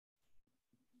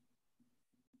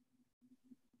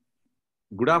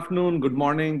Good afternoon, good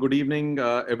morning, good evening,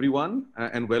 everyone,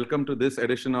 and welcome to this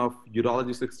edition of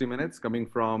Urology 60 Minutes coming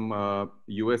from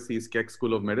USC's Keck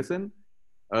School of Medicine.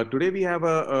 Today we have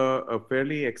a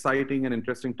fairly exciting and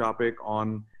interesting topic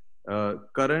on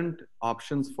current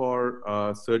options for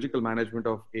surgical management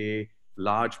of a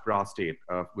large prostate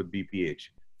with BPH.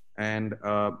 And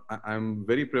I'm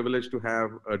very privileged to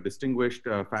have a distinguished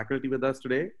faculty with us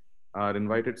today. Our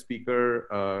invited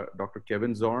speaker, Dr.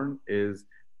 Kevin Zorn, is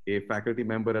a faculty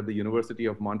member at the University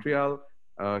of Montreal.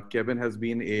 Kevin has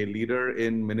been a leader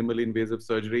in minimally invasive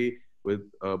surgery with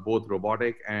both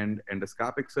robotic and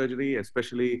endoscopic surgery,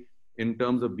 especially in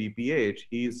terms of BPH.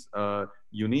 He's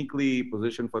uniquely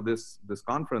positioned for this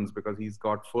conference because he's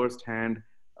got firsthand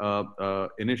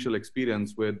initial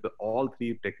experience with all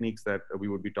three techniques that we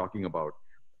would be talking about.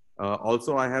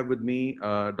 Also, I have with me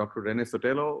Dr. Rene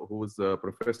Sotelo, who is a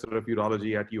professor of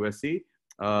urology at USC.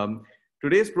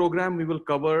 Today's program, we will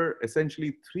cover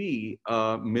essentially three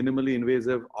minimally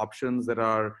invasive options that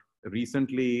are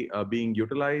recently being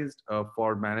utilized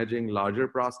for managing larger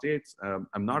prostates.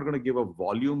 I'm not going to give a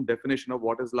volume definition of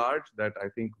what is large. That I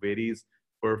think varies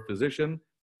per physician.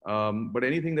 But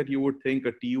anything that you would think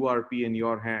a TURP in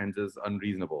your hands is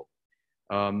unreasonable.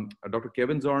 Dr.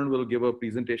 Kevin Zorn will give a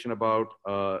presentation about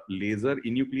laser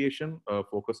enucleation,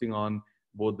 focusing on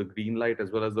both the green light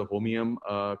as well as the holmium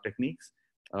techniques.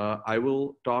 I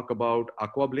will talk about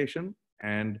aquablation,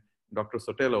 and Dr.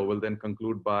 Sotelo will then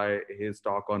conclude by his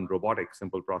talk on robotic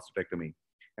simple prostatectomy.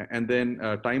 And then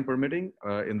time permitting,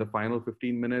 in the final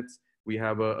 15 minutes, we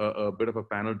have a bit of a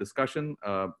panel discussion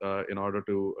in order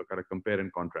to kind of compare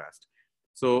and contrast.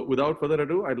 So without further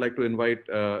ado, I'd like to invite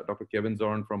Dr. Kevin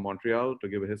Zorn from Montreal to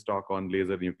give his talk on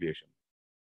laser enucleation.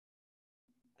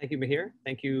 Thank you, Mihir.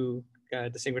 Thank you,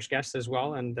 distinguished guests as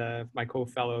well, and my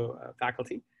co-fellow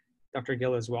faculty. Dr.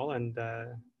 Gill as well, and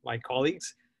my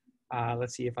colleagues.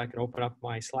 Let's see if I can open up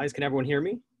my slides. Can everyone hear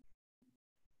me?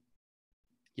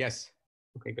 Yes.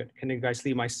 Okay, good. Can you guys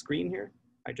see my screen here?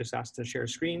 I just asked to share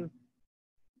screen.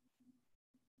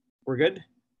 We're good?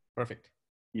 Perfect.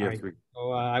 Yes. Right.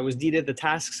 So I was deeded the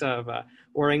tasks of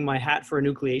wearing my hat for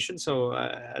enucleation. So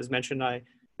as mentioned, I've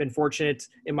been fortunate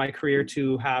in my career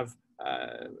to have,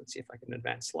 let's see if I can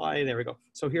advance slide. There we go.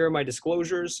 So here are my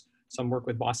disclosures. Some work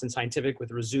with Boston Scientific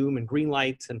with Resume and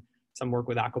Greenlight, and some work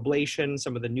with aquablation,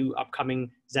 some of the new upcoming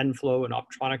ZenFlow and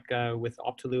Optronic with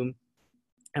Optilume.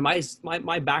 And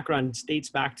my background dates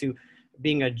back to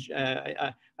being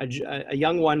a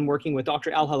young one working with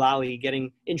Dr. Al Halali, getting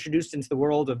introduced into the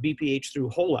world of BPH through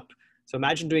HoLEP. So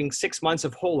imagine doing 6 months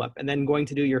of HoLEP and then going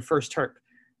to do your first TURP.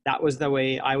 That was the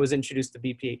way I was introduced to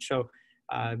BPH. So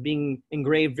being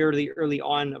engraved very early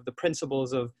on of the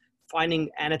principles of finding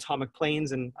anatomic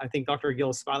planes, and I think Dr. Gill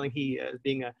is smiling. He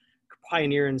being a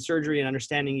pioneer in surgery and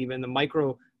understanding even the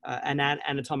micro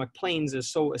anatomic planes is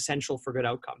so essential for good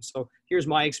outcomes. So here's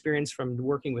my experience from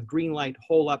working with Greenlight,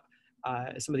 HoLEP,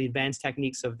 some of the advanced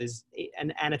techniques of this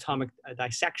anatomic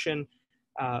dissection,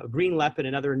 GreenLEP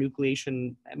and other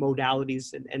enucleation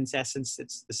modalities. In essence,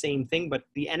 it's the same thing, but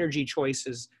the energy choice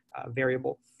is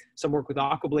variable. Some work with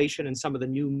aquablation and some of the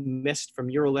new mist from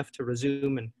UroLift to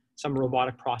Resume, and some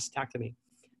robotic prostatectomy.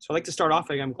 So I'd like to start off,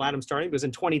 I'm glad I'm starting, because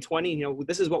in 2020,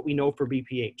 this is what we know for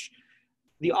BPH.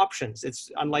 The options,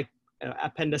 it's unlike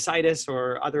appendicitis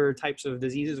or other types of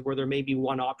diseases where there may be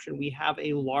one option. We have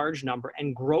a large number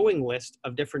and growing list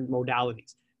of different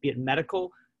modalities, be it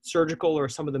medical, surgical, or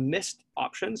some of the missed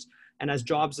options. And as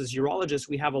jobs as urologists,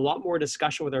 we have a lot more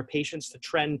discussion with our patients to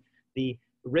trend the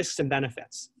risks and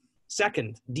benefits.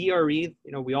 Second, DRE,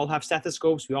 we all have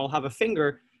stethoscopes, we all have a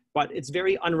finger, but it's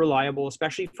very unreliable,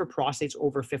 especially for prostates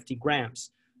over 50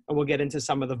 grams. And we'll get into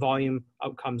some of the volume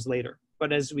outcomes later.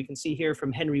 But as we can see here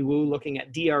from Henry Wu looking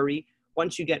at DRE,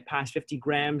 once you get past 50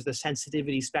 grams, the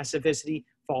sensitivity, specificity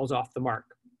falls off the mark.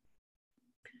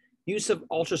 Use of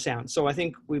ultrasound. So I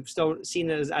think we've still seen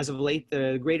as of late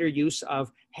the greater use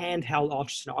of handheld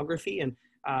ultrasonography, and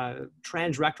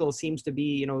transrectal seems to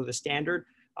be the standard.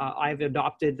 I've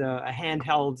adopted a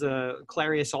handheld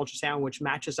Clarius ultrasound, which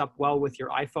matches up well with your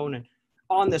iPhone, and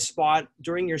on the spot,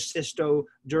 during your cysto,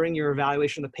 during your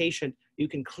evaluation of the patient, you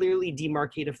can clearly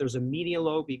demarcate if there's a median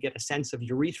lobe. You get a sense of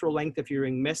urethral length if you're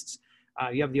doing mists.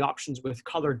 You have the options with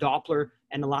color Doppler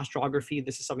and elastrography.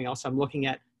 This is something else I'm looking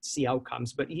at to see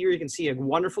outcomes. But here you can see a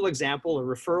wonderful example, a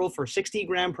referral for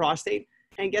 60-gram prostate.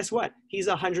 And guess what? He's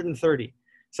 130.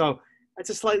 So that's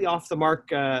a slightly off the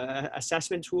mark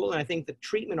assessment tool. And I think the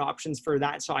treatment options for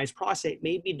that size prostate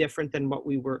may be different than what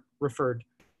we were referred.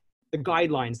 The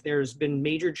guidelines, there's been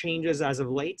major changes as of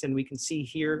late, and we can see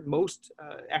here most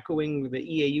echoing the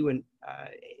EAU and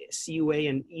CUA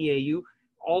and EAU,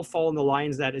 all fall in the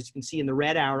lines that, as you can see in the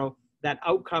red arrow, that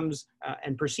outcomes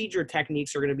and procedure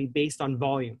techniques are going to be based on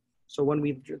volume. So when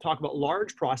we talk about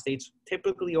large prostates,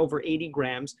 typically over 80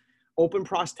 grams, open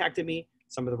prostatectomy,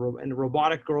 some of the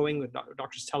robotic growing,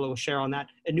 Dr. Sotelo will share on that,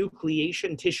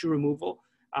 enucleation, tissue removal,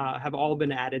 have all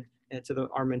been added to the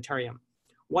armamentarium.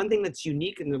 One thing that's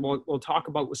unique, and we'll talk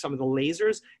about with some of the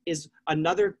lasers, is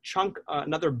another chunk,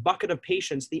 another bucket of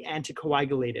patients, the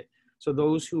anticoagulated. So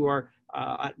those who are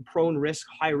at prone risk,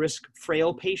 high risk,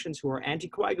 frail patients who are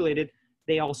anticoagulated,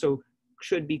 they also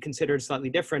should be considered slightly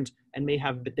different and may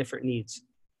have different needs.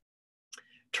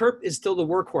 TURP is still the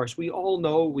workhorse. We all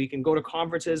know, we can go to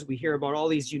conferences, we hear about all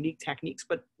these unique techniques,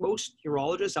 but most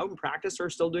urologists out in practice are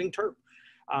still doing TURP.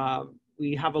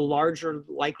 We have a larger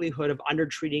likelihood of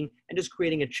undertreating and just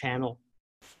creating a channel.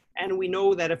 And we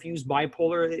know that if you use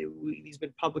bipolar, these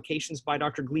been publications by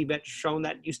Dr. Gliebet shown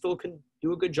that you still can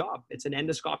do a good job. It's an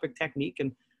endoscopic technique,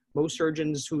 and most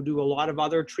surgeons who do a lot of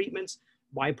other treatments,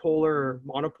 bipolar or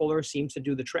monopolar, seems to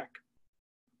do the trick.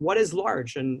 What is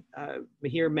large? And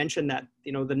Mihir mentioned that,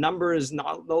 you know, the number is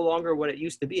no longer what it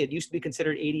used to be. It used to be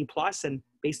considered 80 plus, and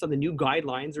based on the new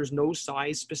guidelines, there's no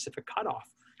size specific cutoff.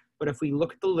 But if we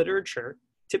look at the literature,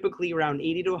 typically around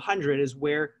 80 to 100 is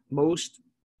where most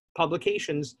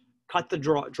publications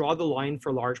draw the line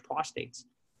for large prostates.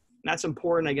 And that's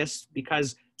important, I guess,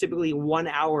 because typically 1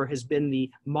 hour has been the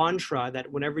mantra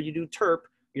that whenever you do TURP,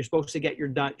 you're supposed to get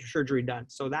your surgery done.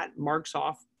 So that marks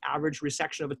off average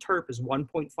resection of a TURP is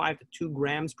 1.5 to 2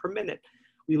 grams per minute.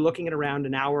 We're looking at around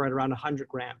an hour at around 100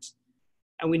 grams.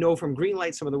 And we know from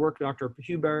Greenlight, some of the work Dr.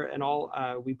 Huber and all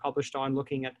we published on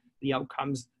looking at the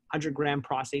outcomes, 100-gram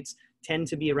prostates tend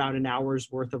to be around an hour's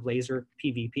worth of laser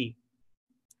PVP.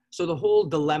 So the whole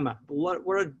dilemma, what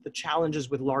are the challenges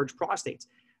with large prostates?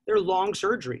 They're long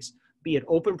surgeries, be it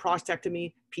open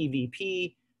prostatectomy,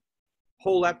 PVP,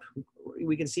 HoLEP.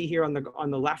 We can see here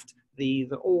on the left, the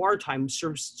OR time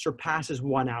surpasses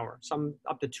 1 hour, some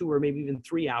up to 2 or maybe even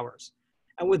 3 hours.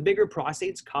 And with bigger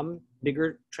prostates come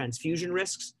bigger transfusion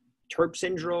risks, TURP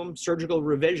syndrome, surgical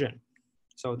revision.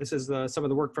 So this is some of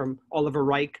the work from Oliver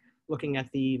Reich looking at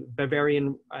the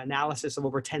Bavarian analysis of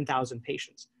over 10,000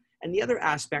 patients. And the other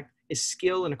aspect is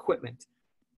skill and equipment.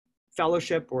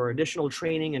 Fellowship or additional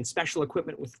training and special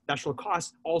equipment with special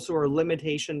costs also are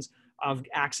limitations of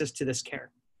access to this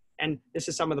care. And this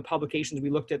is some of the publications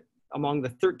we looked at among the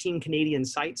 13 Canadian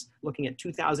sites, looking at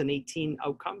 2018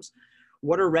 outcomes.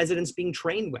 What are residents being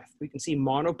trained with? We can see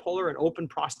monopolar and open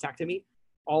prostatectomy.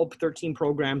 All 13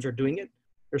 programs are doing it.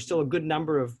 There's still a good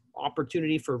number of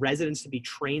opportunity for residents to be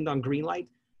trained on Greenlight.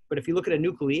 But if you look at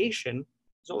enucleation,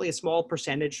 there's only a small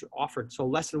percentage offered. So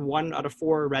less than 1 out of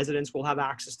 4 residents will have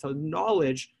access to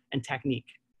knowledge and technique.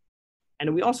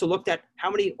 And we also looked at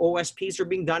how many OSPs are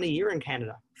being done a year in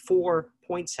Canada,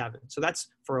 4.7. So that's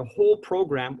for a whole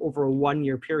program over a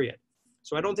 1-year period.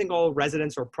 So I don't think all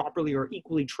residents are properly or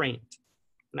equally trained.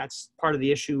 And that's part of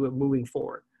the issue of moving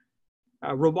forward.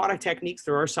 Robotic techniques,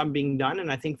 there are some being done,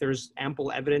 and I think there's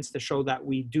ample evidence to show that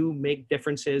we do make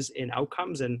differences in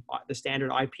outcomes and the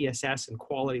standard IPSS and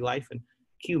quality life and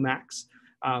Qmax.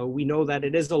 We know that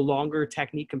it is a longer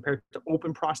technique compared to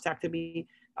open prostatectomy.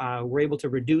 We're able to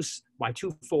reduce by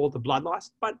 2-fold the blood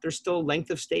loss, but there's still length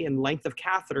of stay and length of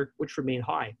catheter, which remain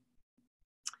high.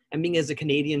 And being as a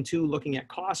Canadian too, looking at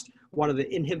cost, one of the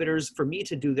inhibitors for me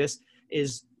to do this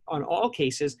is on all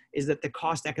cases is that the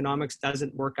cost economics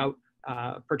doesn't work out,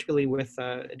 particularly with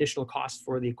additional costs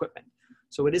for the equipment.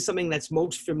 So it is something that's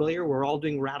most familiar. We're all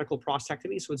doing radical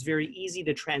prostatectomy, so it's very easy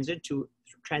to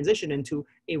transition into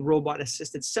a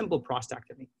robot-assisted simple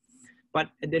prostatectomy. But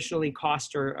additionally,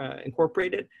 costs are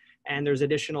incorporated, and there's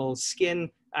additional skin,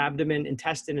 abdomen,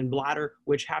 intestine, and bladder,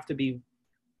 which have to be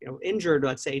injured,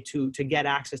 let's say, to get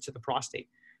access to the prostate.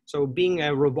 So being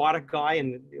a robotic guy,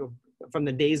 and from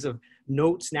the days of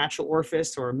NOTES, natural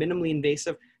orifice, or minimally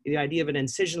invasive, the idea of an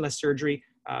incisionless surgery,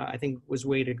 I think, was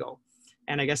way to go.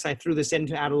 And I guess I threw this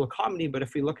into adult comedy, but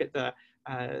if we look at the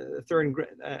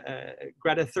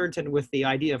Greta Thunberg with the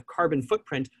idea of carbon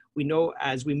footprint, we know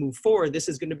as we move forward, this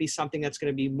is going to be something that's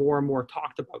going to be more and more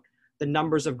talked about. The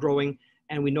numbers of growing,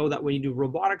 and we know that when you do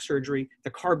robotic surgery,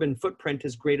 the carbon footprint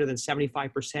is greater than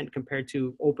 75% compared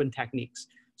to open techniques.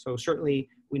 So certainly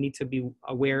we need to be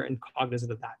aware and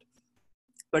cognizant of that,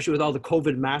 especially with all the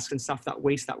COVID masks and stuff, that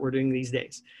waste that we're doing these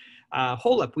days.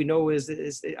 HoLEP, we know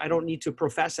is I don't need to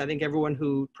profess, I think everyone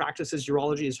who practices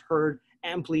urology has heard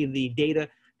amply the data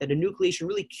that enucleation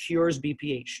really cures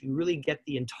BPH. You really get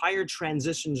the entire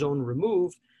transition zone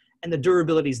removed and the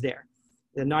durability is there.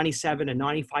 The 97 and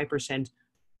 95%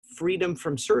 freedom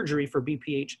from surgery for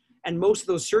BPH. And most of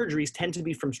those surgeries tend to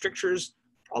be from strictures,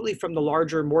 probably from the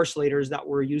larger morcellators that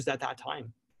were used at that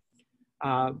time.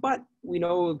 But we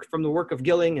know from the work of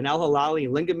Gilling and El-Hilali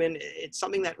and Lingaman, it's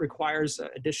something that requires an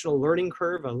additional learning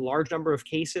curve, a large number of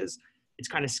cases. It's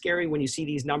kind of scary when you see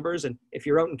these numbers. And if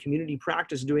you're out in community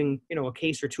practice doing, a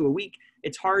case or two a week,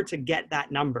 it's hard to get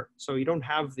that number. So you don't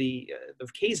have the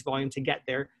case volume to get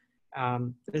there.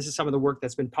 This is some of the work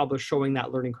that's been published showing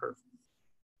that learning curve.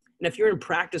 And if you're in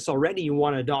practice already, you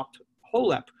want to adopt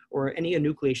HOLEP or any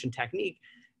enucleation technique,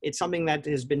 it's something that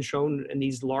has been shown in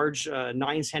these large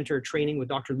 9-center training with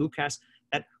Dr. Lucas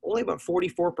that only about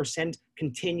 44%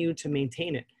 continue to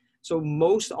maintain it. So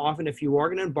most often, if you are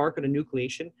going to embark on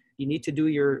enucleation, you need to do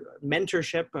your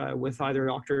mentorship with either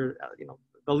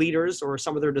the leaders or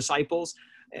some of their disciples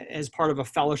as part of a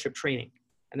fellowship training.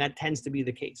 And that tends to be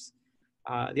the case.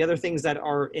 The other things that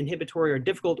are inhibitory or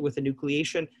difficult with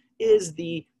enucleation is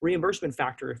the reimbursement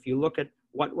factor. If you look at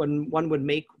what one would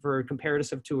make for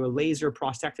comparative to a laser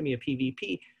prostatectomy, a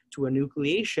PVP, to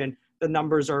enucleation, the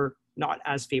numbers are not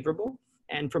as favorable.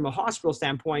 And from a hospital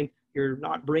standpoint, you're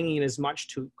not bringing in as much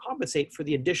to compensate for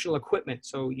the additional equipment.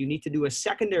 So you need to do a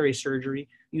secondary surgery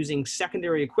using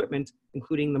secondary equipment,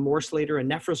 including the morcellator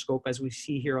and nephroscope, as we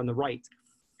see here on the right.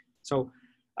 So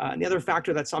the other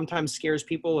factor that sometimes scares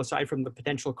people, aside from the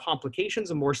potential complications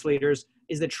of morcellators,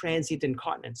 is the transient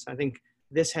incontinence. I think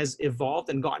this has evolved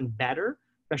and gotten better,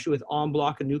 especially with en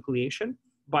bloc enucleation.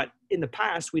 But in the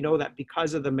past, we know that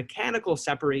because of the mechanical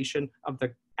separation of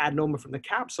the adenoma from the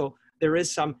capsule, there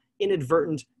is some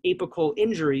inadvertent apical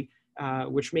injury,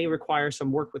 which may require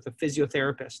some work with a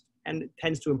physiotherapist, and it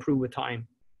tends to improve with time.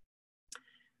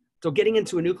 So getting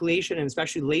into enucleation, and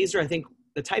especially laser, I think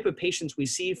the type of patients we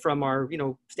see from our,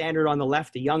 standard on the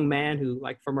left, a young man who,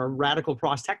 like from our radical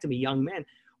prostatectomy young men,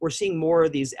 we're seeing more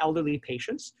of these elderly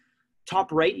patients.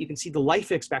 Top right, you can see the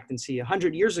life expectancy.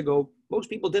 100 years ago, most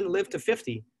people didn't live to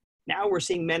 50. Now we're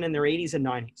seeing men in their 80s and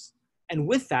 90s. And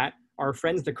with that, our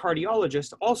friends, the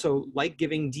cardiologists, also like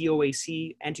giving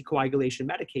DOAC anticoagulation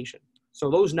medication. So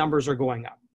those numbers are going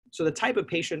up. So the type of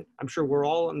patient, I'm sure we're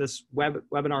all on this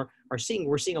webinar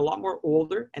we're seeing a lot more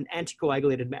older and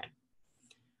anticoagulated men.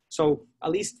 So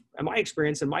at least in my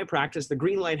experience, in my practice, the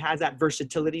green light has that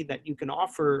versatility that you can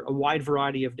offer a wide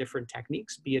variety of different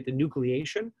techniques, be it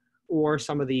enucleation or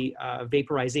some of the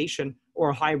vaporization or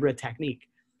a hybrid technique.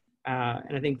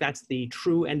 And I think that's the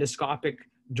true endoscopic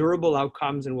durable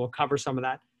outcomes, and we'll cover some of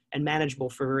that, and manageable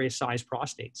for various size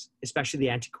prostates, especially the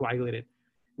anticoagulated.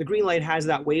 The green light has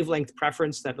that wavelength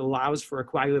preference that allows for a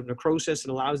coagulative necrosis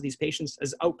and allows these patients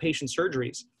as outpatient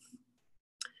surgeries.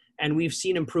 And we've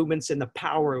seen improvements in the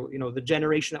power. The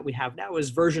generation that we have now is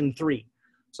version 3.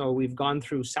 So we've gone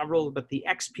through several, but the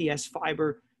XPS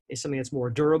fiber is something that's more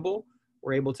durable.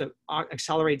 We're able to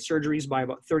accelerate surgeries by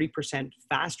about 30%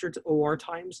 faster to OR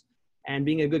times. And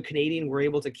being a good Canadian, we're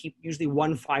able to keep usually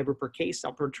 1 fiber per case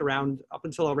up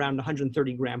until around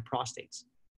 130 gram prostates.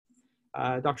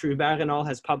 Dr. Hubert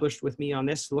has published with me on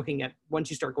this, looking at once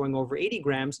you start going over 80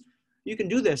 grams, you can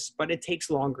do this, but it takes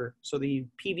longer. So the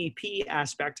PVP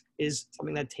aspect is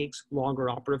something that takes longer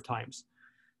operative times.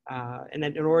 And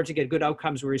then in order to get good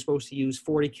outcomes, we're supposed to use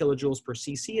 40 kilojoules per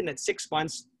cc. And at 6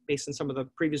 months, based on some of the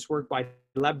previous work by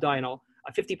Lebda and all,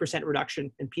 a 50%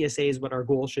 reduction in PSA is what our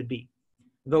goal should be.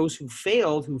 Those who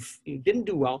failed, who didn't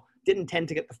do well, didn't tend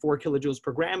to get the 4 kilojoules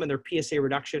per gram, and their PSA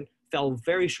reduction fell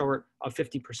very short of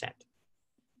 50%.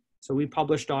 So we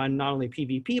published on not only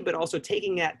PVP, but also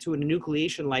taking that to an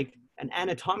enucleation like an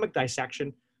anatomic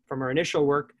dissection from our initial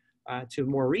work to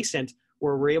more recent,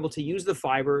 where we're able to use the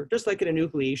fiber, just like an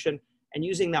enucleation, and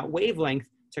using that wavelength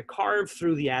to carve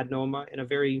through the adenoma in a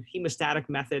very hemostatic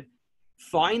method,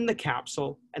 find the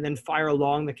capsule, and then fire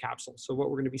along the capsule. So what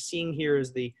we're going to be seeing here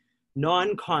is the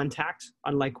non-contact.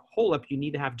 Unlike HOLEP, you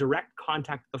need to have direct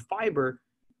contact with the fiber,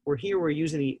 where here we're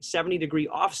using the 70-degree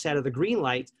offset of the green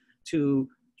light to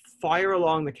fire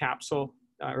along the capsule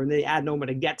or the adenoma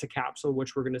to get to capsule,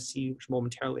 which we're going to see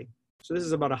momentarily. So this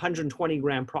is about 120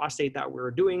 gram prostate that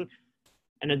we're doing,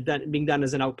 and it being done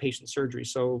as an outpatient surgery.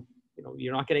 So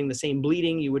you're not getting the same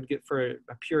bleeding you would get for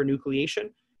a pure enucleation.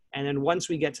 And then once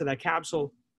we get to that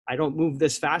capsule, I don't move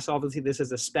this fast. Obviously, this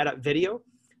is a sped up video.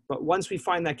 But once we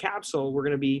find that capsule, we're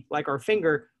going to be, like our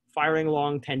finger, firing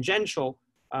along tangential,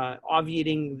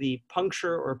 obviating the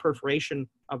puncture or perforation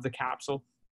of the capsule,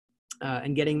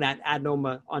 and getting that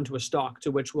adenoma onto a stalk,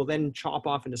 to which we'll then chop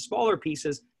off into smaller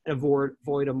pieces and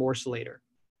avoid a morcellator.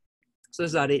 So this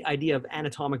is that idea of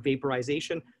anatomic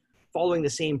vaporization, following the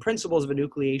same principles of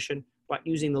enucleation, but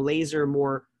using the laser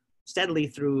more steadily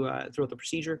throughout the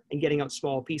procedure and getting out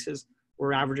small pieces.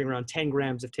 We're averaging around 10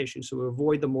 grams of tissue, so we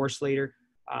avoid the morcellator.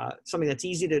 something that's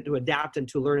easy to adapt and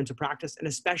to learn and to practice, and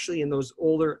especially in those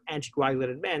older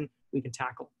anticoagulated men, we can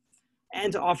tackle.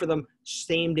 And to offer them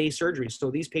same-day surgery. So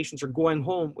these patients are going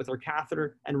home with their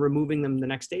catheter and removing them the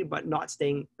next day, but not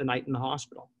staying the night in the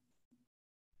hospital.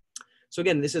 So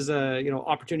again, this is a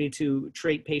opportunity to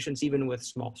treat patients even with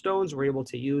small stones. We're able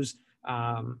to use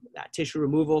that tissue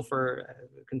removal for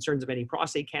concerns of any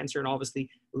prostate cancer, and obviously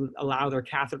allow their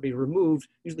catheter to be removed,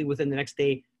 usually within the next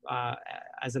day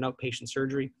as an outpatient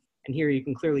surgery. And here you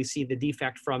can clearly see the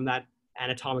defect from that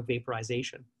anatomic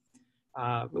vaporization.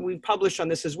 We've published on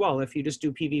this as well. If you just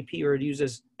do PVP or it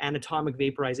uses anatomic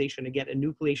vaporization to get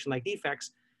enucleation-like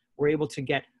defects, we're able to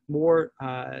get more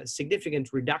significant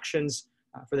reductions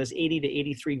for this 80 to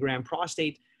 83 gram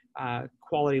prostate,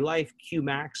 quality life,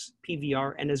 Qmax,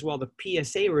 PVR, and as well the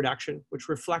PSA reduction, which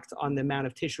reflect on the amount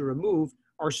of tissue removed,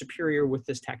 are superior with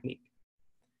this technique.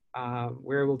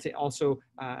 We're able to also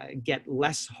get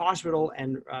less hospital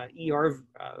and ER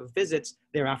visits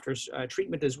thereafter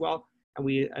treatment as well. And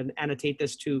we annotate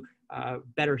this to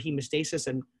better hemostasis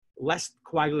and less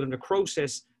coagulative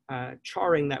necrosis,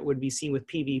 charring that would be seen with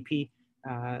PVP,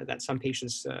 that some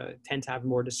patients tend to have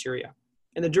more dysuria.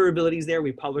 And the durability is there.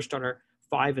 We published on our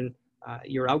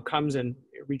 5-year outcomes and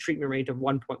retreatment rate of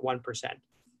 1.1%.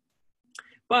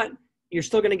 But you're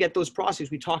still going to get those prostates.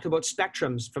 We talked about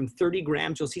spectrums from 30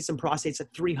 grams. You'll see some prostates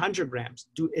at 300 grams.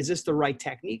 Is this the right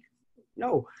technique?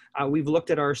 No. We've looked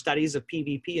at our studies of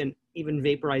PVP and even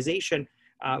vaporization.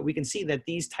 We can see that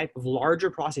these type of larger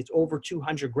prostates over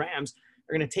 200 grams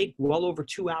are going to take well over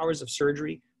 2 hours of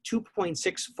surgery,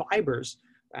 2.6 fibers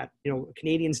at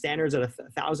Canadian standards at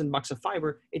 $1,000 a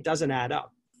fiber. It doesn't add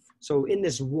up. So in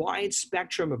this wide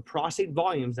spectrum of prostate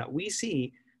volumes that we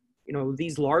see,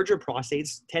 these larger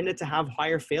prostates tended to have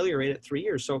higher failure rate at 3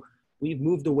 years. So we've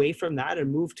moved away from that and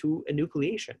moved to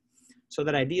enucleation. So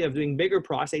that idea of doing bigger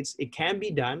prostates, it can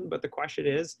be done, but the question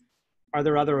is, are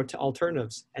there other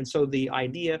alternatives? And so the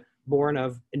idea born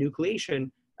of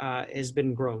enucleation has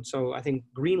been grown. So I think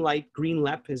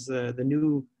GreenLEP is the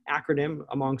new acronym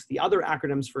amongst the other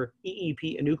acronyms for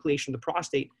EEP, enucleation of the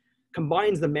prostate,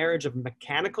 combines the marriage of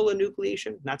mechanical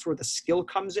enucleation, that's where the skill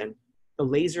comes in, the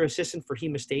laser assistant for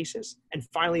hemostasis, and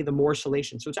finally the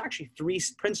morcellation. So it's actually 3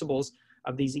 principles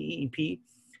of these EEP.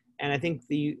 And I think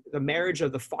the marriage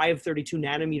of the 532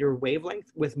 nanometer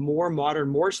wavelength with more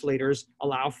modern morcellators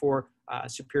allow for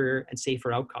superior and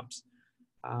safer outcomes.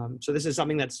 So this is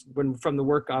something that's from the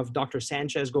work of Dr.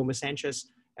 Gomez Sanchez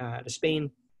to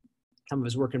Spain, some of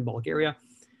his work in Bulgaria.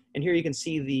 And here you can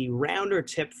see the rounder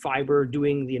tip fiber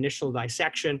doing the initial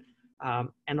dissection,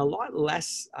 and a lot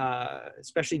less,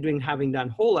 especially having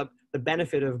done HoLEP, the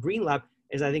benefit of GreenLEP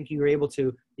is I think you're able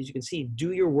to, as you can see,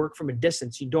 do your work from a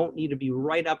distance. You don't need to be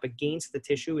right up against the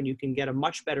tissue, and you can get a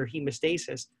much better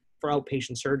hemostasis for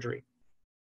outpatient surgery.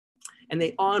 And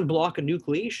they on-block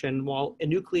enucleation, while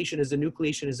enucleation is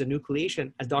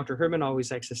enucleation, as Dr. Herman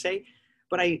always likes to say.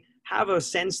 But I have a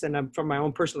sense, and from my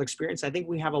own personal experience, I think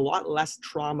we have a lot less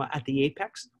trauma at the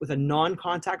apex with a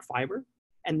non-contact fiber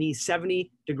and the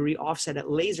 70-degree offset at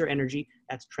laser energy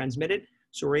that's transmitted.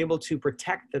 So we're able to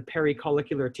protect the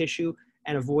pericollicular tissue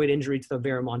and avoid injury to the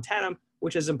verumontanum,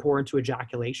 which is important to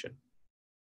ejaculation.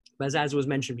 But as was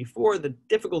mentioned before, the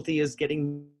difficulty is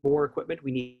getting more equipment.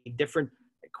 We need different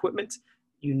equipment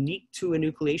unique to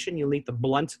enucleation. You'll need the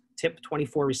blunt tip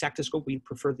 24 resectoscope. We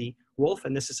prefer the Wolf,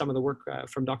 and this is some of the work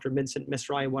from Dr. Vincent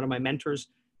Misrai, one of my mentors,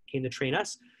 came to train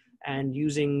us. And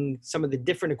using some of the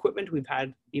different equipment, we've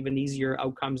had even easier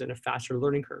outcomes and a faster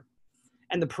learning curve.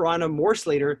 And the Piranha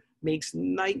morcellator makes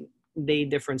night and day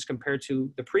difference compared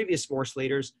to the previous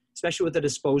morcellators, especially with the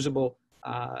disposable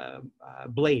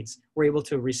blades. We're able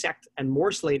to resect and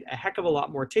morcellate a heck of a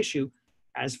lot more tissue,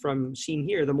 as from seen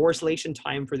here. The morcellation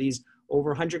time for these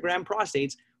over 100-gram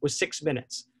prostates was 6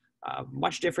 minutes.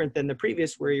 Much different than the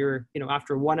previous, where you're,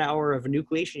 after 1 hour of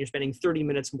enucleation, you're spending 30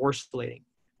 minutes morcellating.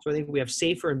 So I think we have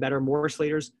safer and better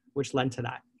morcellators, which lend to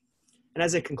that. And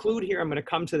as I conclude here, I'm going to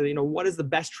come to the, what is the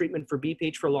best treatment for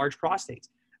BPH for large prostates?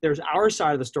 There's our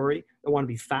side of the story. I want to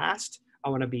be fast. I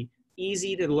want to be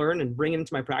easy to learn and bring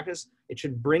into my practice. It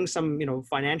should bring some,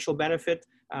 financial benefit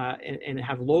and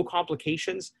have low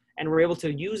complications. And we're able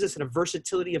to use this in a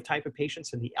versatility of type of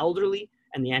patients in the elderly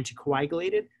and the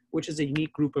anticoagulated, which is a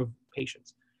unique group of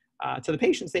patients. To the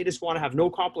patients, they just want to have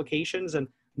no complications, and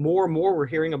more we're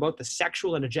hearing about the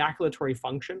sexual and ejaculatory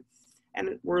function.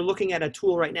 And we're looking at a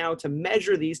tool right now to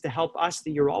measure these to help us,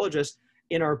 the urologists,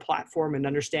 in our platform and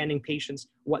understanding patients,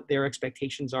 what their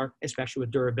expectations are, especially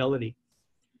with durability.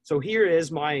 So here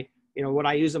is my, what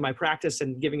I use in my practice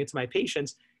and giving it to my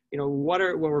patients. When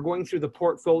we're going through the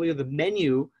portfolio, the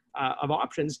menu of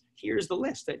options, here's the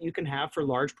list that you can have for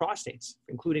large prostates,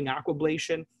 including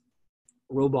aquablation,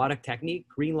 robotic technique,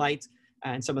 green light,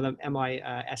 and some of the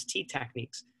MIST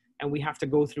techniques. And we have to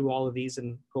go through all of these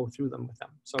and go through them with them.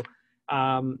 So,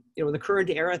 in the current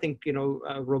era, I think,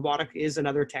 robotic is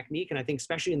another technique. And I think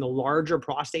especially in the larger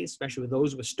prostates, especially with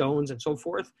those with stones and so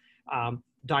forth,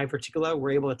 diverticula,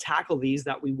 we're able to tackle these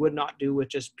that we would not do with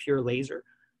just pure laser.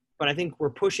 But I think we're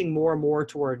pushing more and more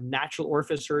toward natural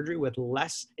orifice surgery with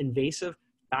less invasive,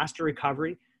 faster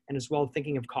recovery, and as well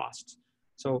thinking of costs.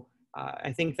 So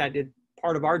I think that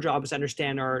part of our job is to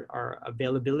understand our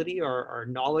availability, our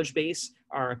knowledge base,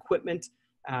 our equipment,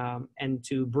 and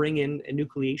to bring in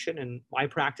enucleation. And my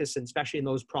practice, and especially in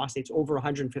those prostates over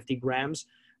 150 grams,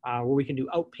 where we can do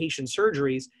outpatient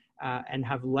surgeries and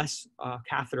have less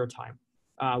catheter time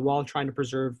while trying to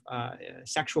preserve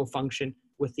sexual function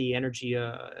with the energy,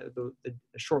 the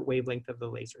short wavelength of the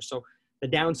laser. So the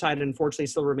downside, unfortunately,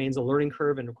 still remains a learning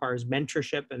curve and requires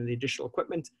mentorship and the additional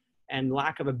equipment and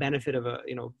lack of a benefit of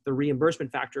the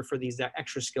reimbursement factor for these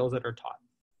extra skills that are taught.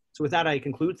 So with that, I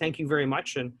conclude. Thank you very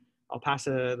much. And I'll pass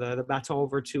the baton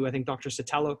over to, I think, Dr.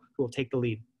 Sotelo, who will take the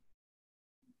lead.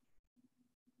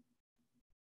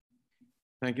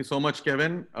 Thank you so much,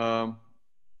 Kevin.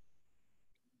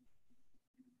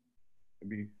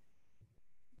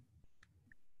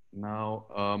 Now,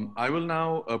 I will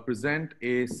now present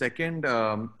a second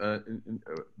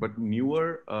but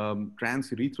newer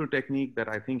transurethral technique that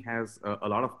I think has a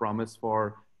lot of promise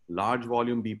for large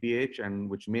volume BPH, and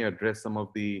which may address some of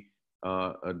the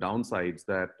downsides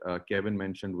that Kevin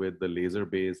mentioned with the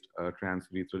laser-based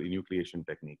transurethral enucleation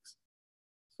techniques.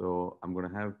 So I'm going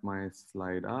to have my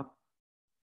slide up.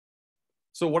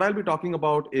 So what I'll be talking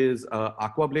about is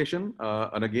aquablation,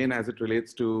 and again, as it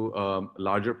relates to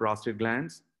larger prostate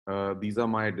glands. These are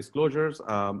my disclosures.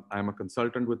 I'm a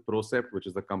consultant with Procept, which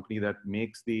is the company that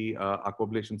makes the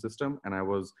aquablation system, and I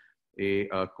was a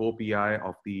co-PI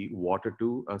of the Water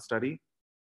 2 study.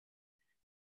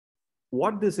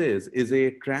 What this is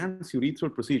a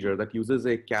transurethral procedure that uses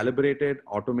a calibrated,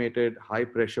 automated,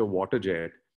 high-pressure water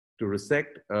jet to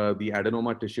resect the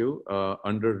adenoma tissue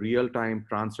under real-time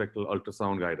transrectal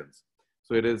ultrasound guidance.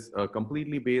 So it is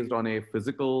completely based on a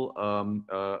physical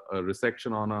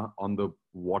resection on the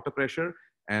water pressure,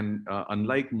 and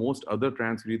unlike most other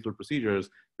transurethral procedures,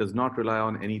 does not rely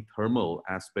on any thermal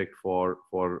aspect for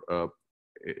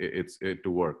it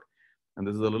to work. And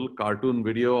this is a little cartoon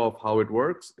video of how it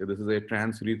works. This is a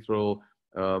transurethral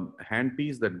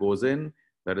handpiece that goes in,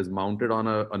 that is mounted on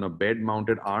a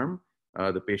bed-mounted arm.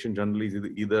 The patient generally is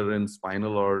either in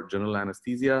spinal or general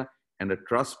anesthesia, and a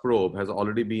truss probe has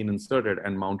already been inserted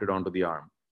and mounted onto the arm.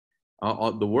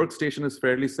 The workstation is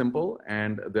fairly simple,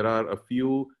 and there are a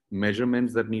few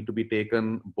measurements that need to be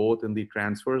taken both in the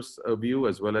transverse view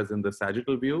as well as in the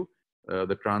sagittal view.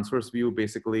 The transverse view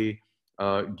basically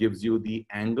gives you the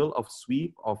angle of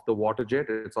sweep of the water jet.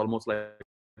 It's almost like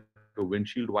a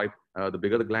windshield wipe. The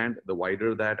bigger the gland, the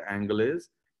wider that angle is.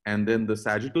 And then the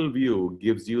sagittal view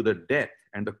gives you the depth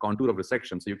and the contour of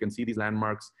resection. So you can see these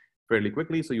landmarks fairly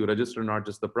quickly. So you register not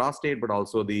just the prostate, but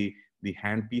also the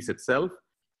handpiece itself.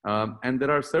 And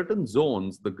there are certain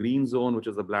zones, the green zone, which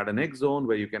is the bladder neck zone,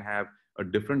 where you can have a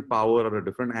different power or a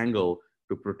different angle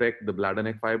to protect the bladder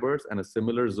neck fibers. And a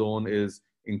similar zone is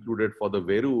included for the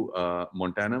Veru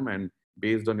montanum. And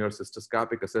based on your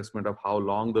cystoscopic assessment of how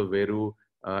long the Veru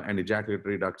and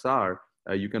ejaculatory ducts are,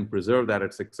 you can preserve that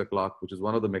at 6 o'clock, which is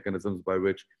one of the mechanisms by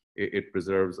which it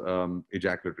preserves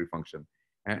ejaculatory function.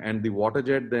 And the water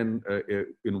jet then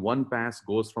in one pass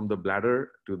goes from the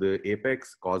bladder to the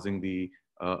apex, causing the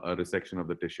resection of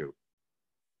the tissue.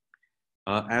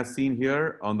 As seen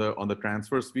here on the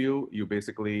transverse view, you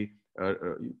basically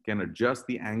can adjust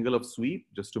the angle of sweep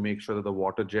just to make sure that the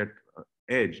water jet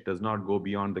edge does not go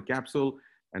beyond the capsule.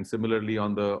 And similarly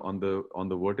on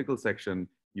the vertical section,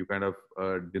 you kind of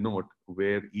denote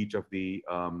where each of the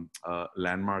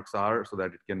landmarks are so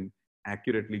that it can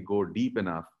accurately go deep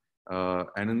enough.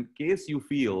 And in case you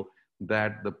feel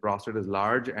that the prostate is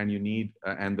large and you need,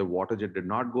 and the water jet did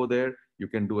not go there, you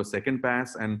can do a second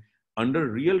pass. And under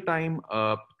real-time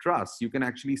truss, you can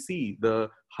actually see the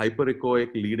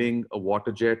hyperechoic leading a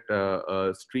water jet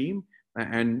stream,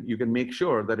 and you can make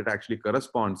sure that it actually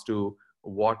corresponds to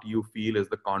what you feel is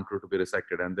the contour to be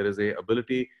resected. And there is a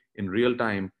ability in real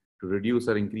time to reduce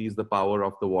or increase the power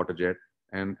of the water jet.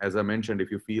 And as I mentioned, if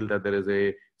you feel that there is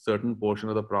a certain portion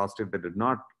of the prostate that did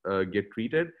not get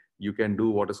treated, you can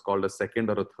do what is called a second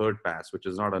or a third pass, which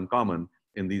is not uncommon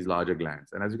in these larger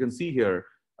glands. And as you can see here,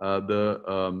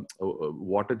 the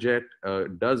water jet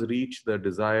does reach the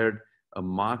desired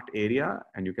marked area,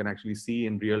 and you can actually see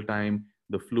in real time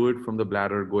the fluid from the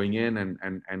bladder going in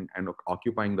and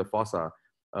occupying the fossa.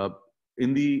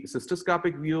 In the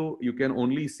cystoscopic view, you can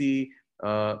only see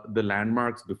the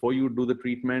landmarks before you do the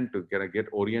treatment to get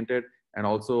oriented, and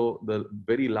also the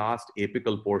very last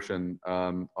apical portion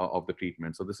of the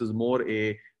treatment. So this is more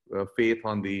a faith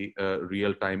on the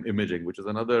real-time imaging, which is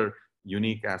another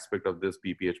unique aspect of this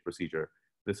BPH procedure.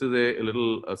 This is a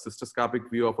little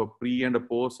cystoscopic view of a pre and a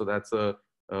post. So that's a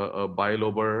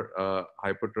bilobar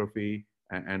hypertrophy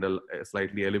and a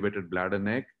slightly elevated bladder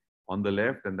neck on the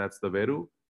left, and that's the veru.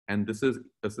 And this is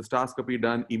a cystoscopy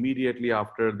done immediately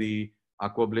after the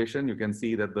aquablation. You can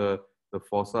see that the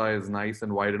fossa is nice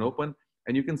and wide and open.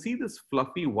 And you can see this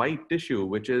fluffy white tissue,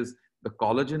 which is the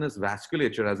collagenous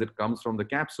vasculature as it comes from the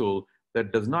capsule,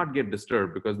 that does not get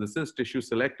disturbed because this is tissue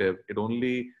selective. It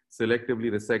only selectively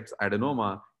resects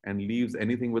adenoma and leaves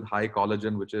anything with high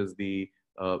collagen, which is the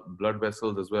blood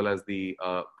vessels as well as the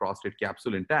prostate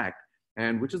capsule intact.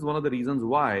 And which is one of the reasons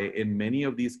why in many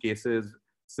of these cases,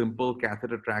 simple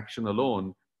catheter traction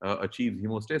alone achieves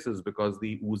hemostasis, because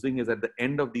the oozing is at the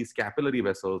end of these capillary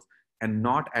vessels and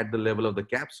not at the level of the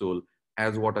capsule,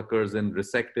 as what occurs in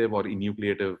resective or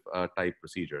enucleative type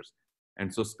procedures.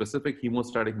 And so specific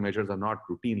hemostatic measures are not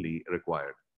routinely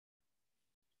required.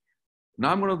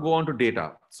 Now I'm going to go on to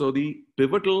data. So the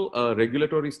pivotal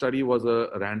regulatory study was a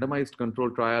randomized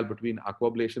controlled trial between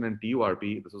aquablation and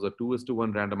TURP. This was a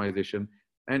 2:1 randomization.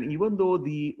 And even though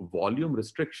the volume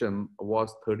restriction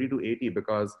was 30 to 80,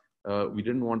 because we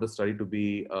didn't want the study to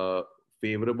be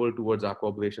favorable towards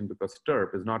aquablation, because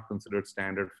TURP is not considered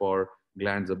standard for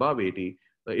glands above 80,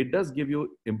 it does give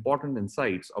you important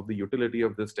insights of the utility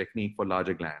of this technique for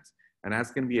larger glands. And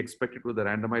as can be expected with the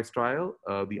randomized trial,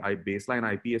 the baseline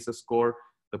IPSS score,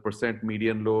 the percent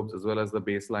median lobes, as well as the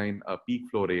baseline peak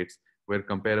flow rates were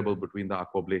comparable between the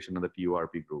aquablation and the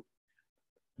TURP group.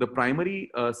 The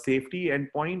primary safety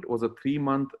endpoint was a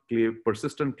 3-month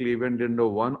persistent Cleveland-Dindo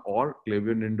 1 or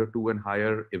Cleveland-Dindo 2 and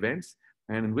higher events,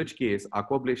 and in which case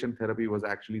aquablation therapy was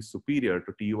actually superior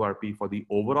to TURP for the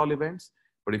overall events.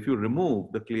 But if you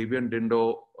remove the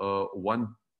Cleveland-Dindo 1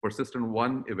 persistent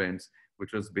 1 events,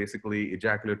 which was basically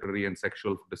ejaculatory and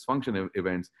sexual dysfunction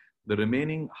events, the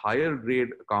remaining higher grade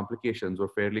complications were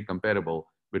fairly comparable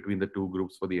between the two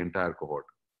groups for the entire cohort.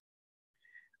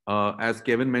 As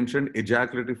Kevin mentioned,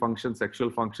 ejaculatory function,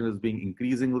 sexual function is being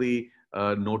increasingly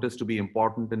noticed to be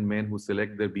important in men who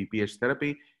select their BPH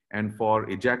therapy. And for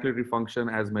ejaculatory function,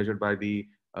 as measured by the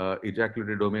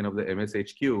ejaculatory domain of the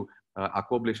MSHQ,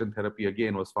 aquablation therapy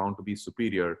again was found to be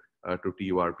superior to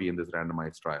TURP in this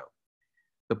randomized trial.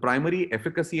 The primary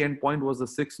efficacy endpoint was a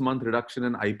 6-month reduction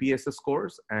in IPSS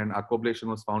scores, and aquablation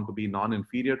was found to be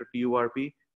non-inferior to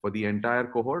TURP for the entire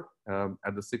cohort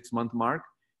at the 6-month mark.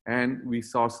 And we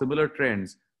saw similar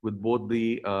trends with both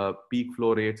the peak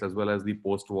flow rates as well as the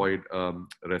post-void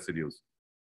residues.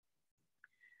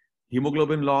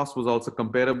 Hemoglobin loss was also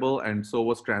comparable, and so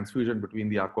was transfusion between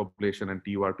the aquablation and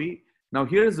TURP. Now,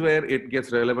 here's where it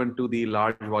gets relevant to the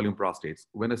large volume prostates.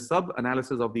 When a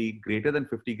sub-analysis of the greater than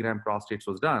 50-gram prostates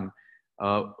was done,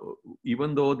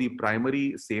 even though the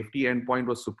primary safety endpoint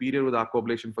was superior with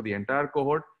aquablation for the entire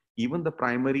cohort, even the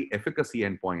primary efficacy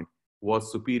endpoint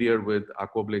was superior with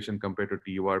aquablation compared to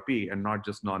TURP, and not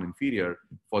just non-inferior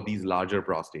for these larger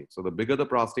prostates. So the bigger the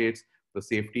prostates, the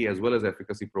safety as well as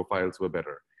efficacy profiles were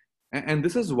better. And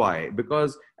this is why,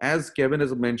 because as Kevin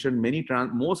has mentioned,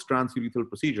 most transurethral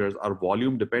procedures are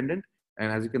volume dependent.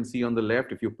 And as you can see on the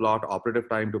left, if you plot operative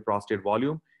time to prostate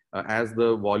volume, as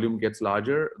the volume gets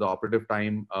larger, the operative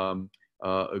time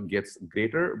gets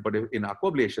greater. But in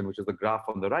aquablation, which is the graph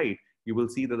on the right, you will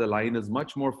see that the line is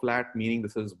much more flat, meaning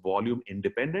this is volume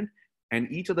independent. And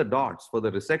each of the dots for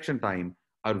the resection time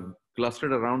are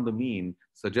clustered around the mean,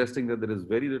 suggesting that there is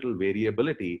very little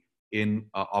variability in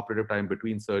operative time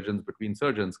between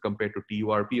surgeons compared to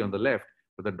TURP on the left,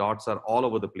 where the dots are all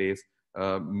over the place,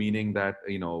 meaning that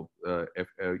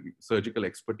surgical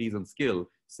expertise and skill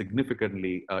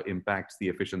significantly impacts the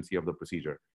efficiency of the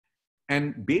procedure.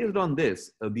 And based on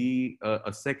this,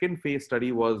 a second phase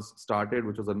study was started,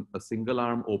 which was a single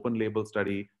arm open label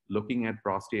study looking at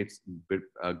prostates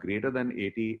greater than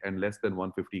 80 and less than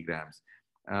 150 grams.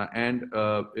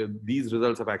 These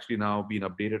results have actually now been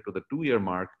updated to the 2-year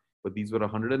mark, but these were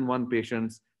 101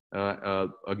 patients,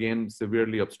 again,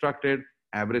 severely obstructed.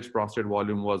 Average prostate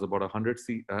volume was about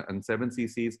 107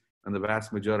 cc's, and the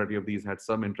vast majority of these had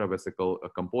some intravesical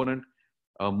component.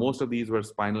 Most of these were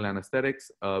spinal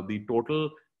anesthetics. The total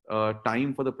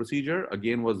time for the procedure,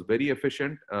 again, was very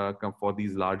efficient for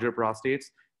these larger prostates,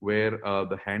 where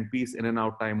the handpiece in and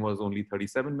out time was only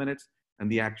 37 minutes,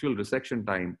 and the actual resection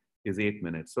time is 8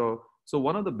 minutes. So So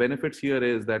one of the benefits here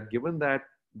is that given that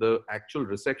the actual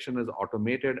resection is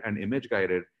automated and image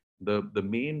guided, the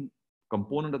main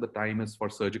component of the time is for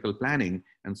surgical planning.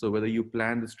 And so whether you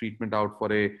plan this treatment out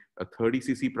for a 30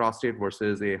 cc prostate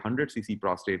versus a 100 cc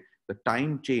prostate, the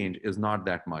time change is not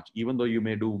that much, even though you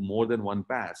may do more than one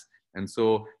pass. And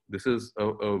so this is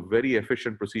a very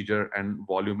efficient procedure and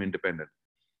volume independent.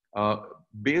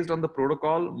 Based on the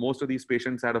protocol, most of these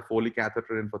patients had a Foley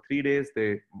catheter in for 3 days.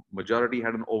 The majority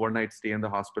had an overnight stay in the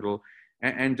hospital.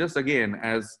 And just again,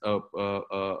 as a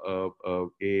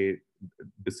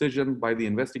decision by the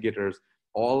investigators,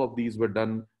 all of these were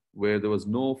done where there was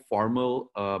no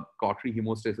formal cautery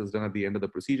hemostasis done at the end of the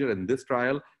procedure. In this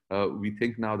trial, we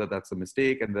think now that that's a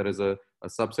mistake, and there is a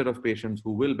subset of patients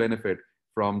who will benefit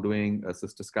from doing a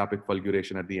cystoscopic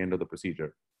fulguration at the end of the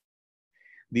procedure.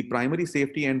 The primary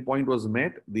safety endpoint was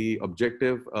met. The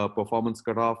objective performance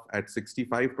cutoff at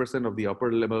 65% of the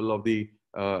upper level of the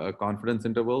confidence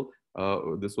interval.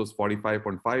 This was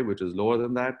 45.5, which is lower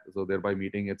than that. So thereby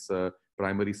meeting its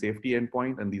primary safety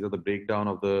endpoint. And these are the breakdown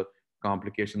of the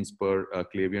complications per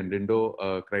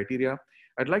Clavian-Dindo criteria.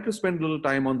 I'd like to spend a little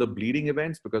time on the bleeding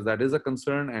events because that is a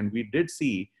concern. And we did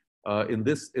see in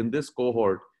this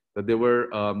cohort that there were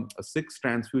 6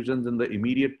 transfusions in the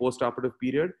immediate postoperative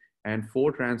period and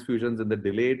 4 transfusions in the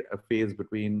delayed phase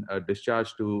between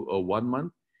discharge to 1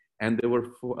 month. And there were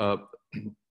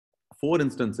 4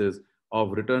 instances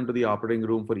of return to the operating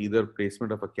room for either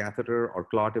placement of a catheter or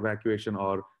clot evacuation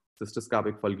or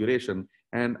cystoscopic fulguration.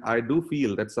 And I do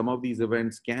feel that some of these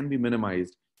events can be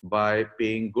minimized by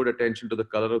paying good attention to the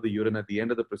color of the urine at the end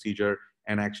of the procedure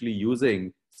and actually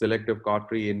using selective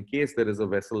cautery in case there is a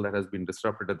vessel that has been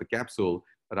disrupted at the capsule,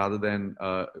 rather than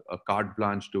a carte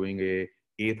blanche doing a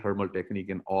thermal technique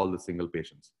in all the single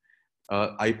patients.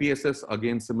 IPSS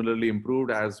again similarly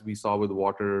improved as we saw with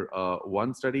Water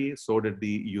 1 study. So did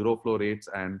the Euroflow rates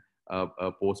and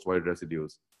post-void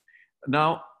residues.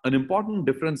 Now, an important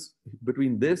difference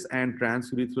between this and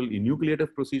transurethral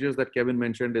enucleative procedures that Kevin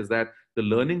mentioned is that the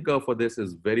learning curve for this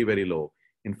is very, very low.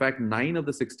 In fact, 9 of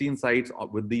the 16 sites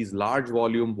with these large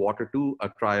volume Water 2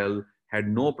 trial had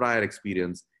no prior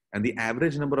experience, and the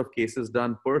average number of cases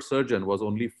done per surgeon was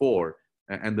only 4.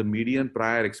 And the median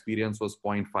prior experience was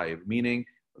 0.5, meaning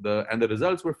the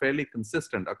results were fairly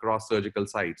consistent across surgical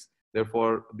sites.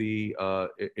 Therefore, the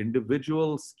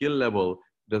individual skill level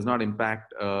does not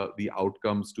impact the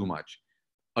outcomes too much.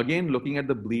 Again, looking at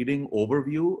the bleeding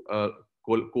overview,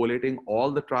 collating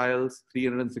all the trials,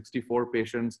 364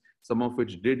 patients, some of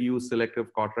which did use selective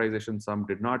cauterization, some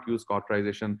did not use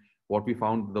cauterization. What we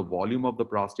found, the volume of the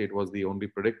prostate was the only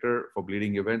predictor for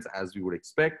bleeding events, as we would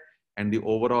expect. And the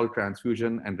overall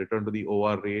transfusion and return to the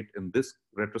OR rate in this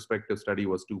retrospective study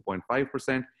was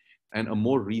 2.5%. And a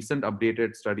more recent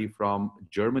updated study from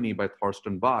Germany by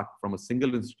Thorsten Bach from a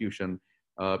single institution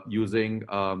using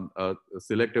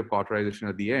selective cauterization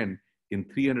at the end in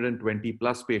 320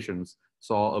 plus patients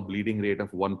saw a bleeding rate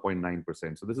of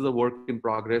 1.9%. So this is a work in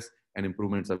progress and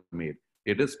improvements are made.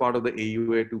 It is part of the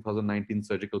AUA 2019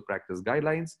 surgical practice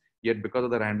guidelines, yet because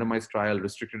of the randomized trial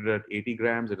restricted at 80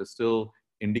 grams, it is still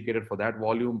indicated for that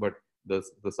volume, but the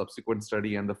subsequent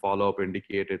study and the follow-up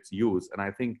indicate its use. And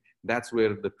I think that's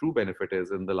where the true benefit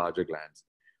is in the larger glands.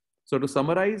 So to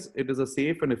summarize, it is a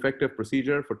safe and effective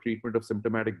procedure for treatment of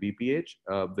symptomatic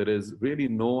BPH. There is really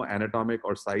no anatomic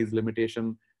or size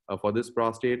limitation for this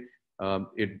prostate.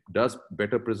 It does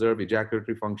better preserve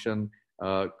ejaculatory function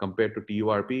compared to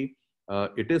TURP.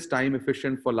 It is time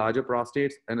efficient for larger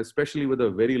prostates and especially with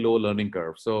a very low learning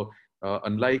curve. So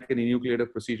unlike an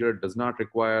enucleative procedure, it does not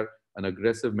require an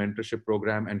aggressive mentorship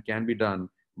program and can be done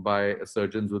by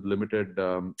surgeons with limited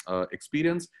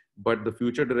experience. But the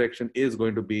future direction is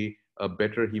going to be a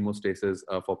better hemostasis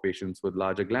for patients with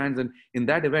larger glands. And in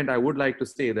that event, I would like to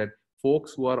say that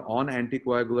folks who are on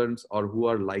anticoagulants or who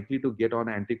are likely to get on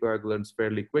anticoagulants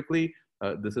fairly quickly,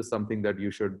 this is something that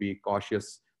you should be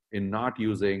cautious in not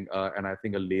using. And I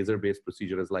think a laser-based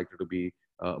procedure is likely to be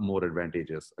more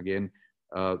advantageous. Again,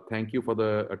 thank you for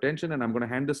the attention. And I'm going to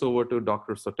hand this over to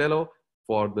Dr. Sotelo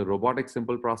for the robotic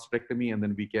simple prostatectomy, and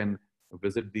then we can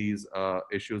visit these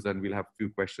issues and we'll have a few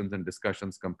questions and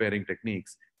discussions comparing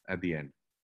techniques at the end.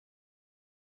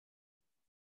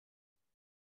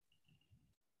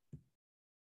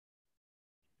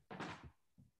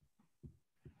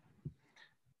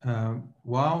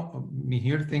 Wow,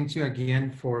 Mihir, thank you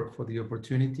again for the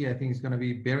opportunity. I think it's going to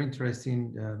be very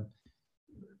interesting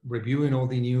reviewing all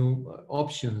the new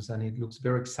options, and it looks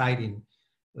very exciting,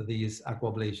 this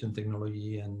aquablation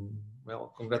technology. And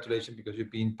well, congratulations, because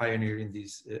you've been pioneering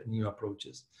these new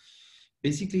approaches.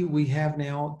 Basically, we have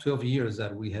now 12 years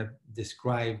that we have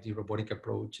described the robotic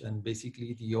approach, and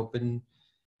basically the open,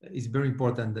 it's very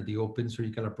important that the open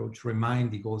surgical approach remain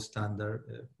the gold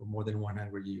standard for more than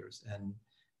 100 years. And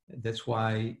that's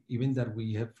why even that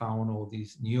we have found all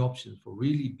these new options for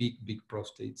really big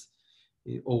prostates,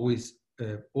 always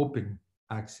open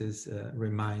access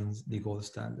remains the gold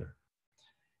standard.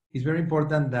 It's very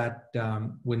important that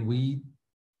when we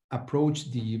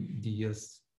approach the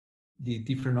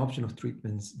different option of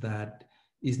treatments, that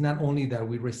is not only that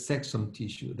we resect some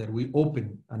tissue, that we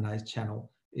open a nice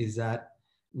channel, is that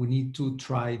we need to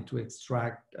try to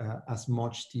extract as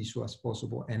much tissue as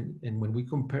possible. And when we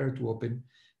compare to open,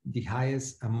 the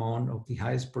highest amount of the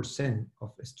highest percent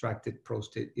of extracted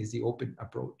prostate is the open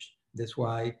approach. That's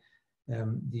why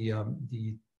the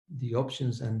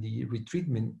options and the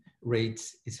retreatment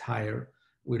rates is higher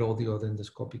with all the other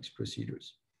endoscopic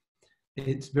procedures.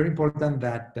 It's very important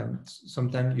that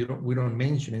sometimes we don't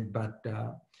mention it, but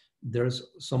there's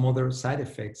some other side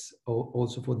effects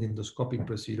also for the endoscopic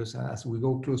procedures. As we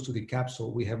go close to the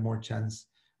capsule, we have more chance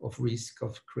of risk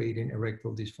of creating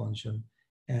erectile dysfunction.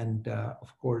 And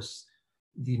of course,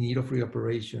 the need of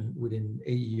reoperation within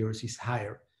 8 years is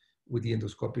higher with the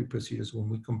endoscopic procedures when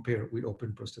we compare with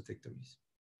open prostatectomies.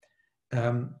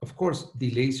 Of course,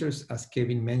 the lasers, as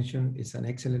Kevin mentioned, is an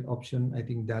excellent option. I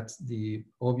think that's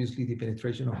obviously the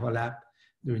penetration of HOLAP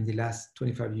during the last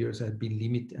 25 years has been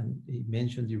limited, and he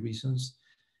mentioned the reasons.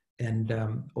 And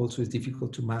also it's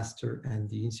difficult to master, and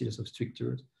the incidence of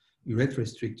strictures, urethral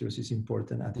strictures is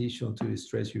important, addition to the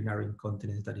stress urinary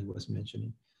incontinence that he was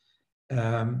mentioning.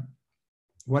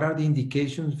 What are the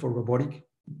indications for robotic?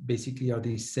 Basically are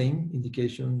the same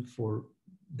indication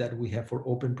that we have for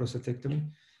open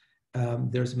prostatectomy.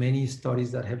 There's many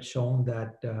studies that have shown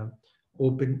that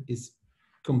open is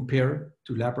compared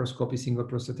to laparoscopy single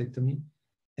prostatectomy.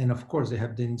 And of course, there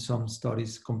have been some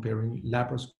studies comparing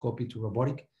laparoscopy to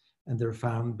robotic, and they're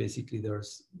found basically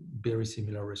there's very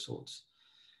similar results.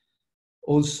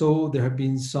 Also, there have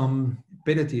been some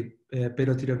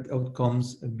pedagogic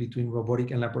outcomes between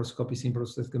robotic and laparoscopy single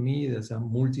prostatectomy. There's a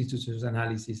multi-institutional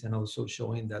analysis and also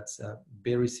showing that's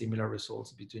very similar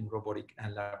results between robotic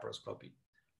and laparoscopy.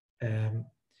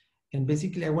 And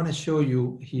basically, I want to show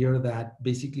you here that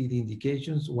basically the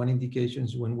indications, one indication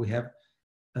is when we have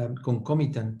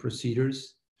concomitant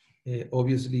procedures.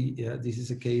 Obviously, this is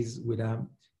a case with a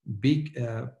big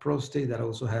prostate that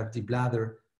also have the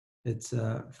bladder. It's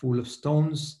full of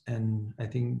stones, and I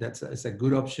think that's a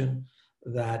good option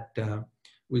that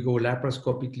we go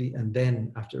laparoscopically, and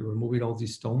then after removing all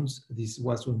these stones, this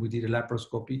was when we did a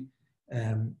laparoscopy.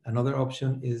 Another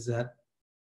option is that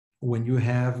when you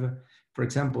have, for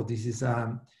example, this is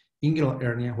an inguinal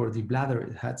hernia where the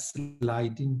bladder has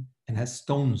sliding and has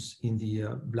stones in the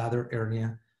bladder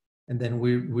hernia, and then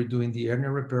we're doing the hernia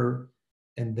repair,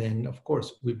 and then of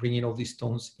course we bring in all these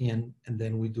stones in, and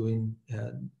then we're doing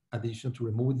addition to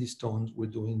remove these stones, we're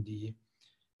doing the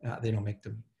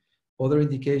adenomectomy. Other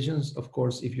indications, of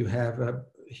course, if you have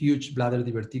huge bladder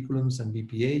diverticulums and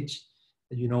BPH,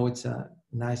 you know it's a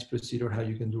nice procedure how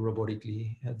you can do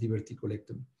robotically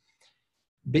diverticulectomy.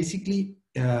 Basically,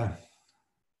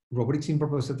 robotic simple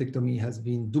prostatectomy has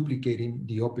been duplicating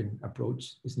the open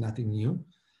approach. It's nothing new.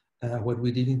 What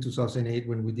we did in 2008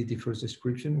 when we did the first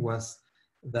description was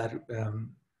that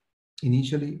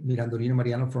initially Mirandolino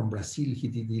Mariano from Brazil, he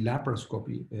did the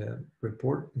laparoscopy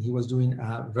report. He was doing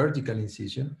a vertical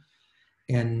incision.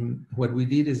 And what we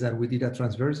did is that we did a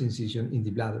transverse incision in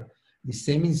the bladder, the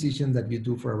same incision that you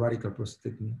do for a radical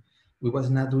prostatectomy. We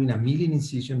was not doing a milling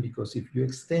incision because if you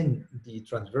extend the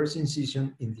transverse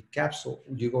incision in the capsule,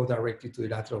 you go directly to the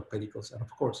lateral pedicles. And of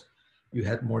course, you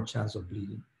had more chance of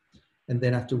bleeding. And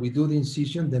then after we do the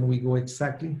incision, then we go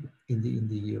exactly in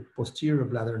the posterior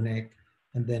bladder neck.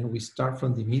 And then we start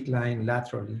from the midline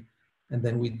laterally. And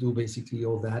then we do basically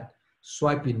all that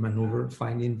swiping maneuver,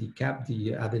 finding the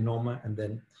adenoma. And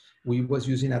then we was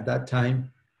using at that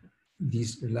time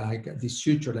this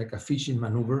suture, like a fishing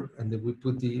maneuver, and then we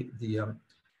put the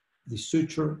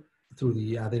suture through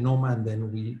the adenoma, and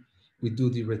then we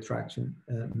do the retraction.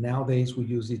 Nowadays we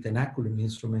use the tenaculum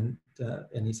instrument,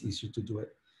 and it's easier to do it.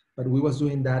 But we was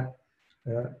doing that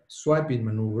swiping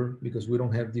maneuver because we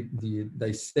don't have the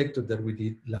dissector that we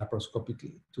did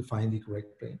laparoscopically to find the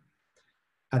correct plane.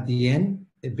 At the end,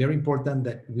 it's very important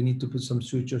that we need to put some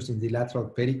sutures in the lateral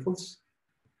pedicles.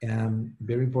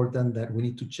 Very important that we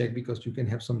need to check because you can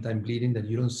have sometimes bleeding that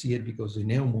you don't see it because of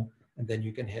the pneumo, and then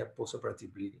you can have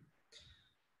postoperative bleeding.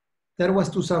 That was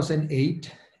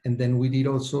 2008. And then we did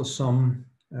also some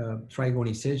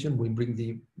trigonization. We bring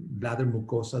the bladder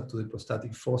mucosa to the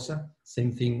prostatic fossa,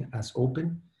 same thing as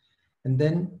open. And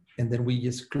then we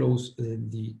just close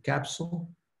the capsule.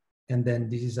 And then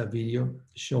this is a video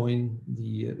showing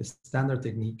the standard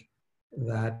technique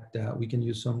that we can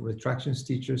use some retraction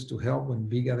stitches to help when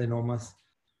big adenomas.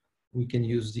 We can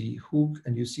use the hook,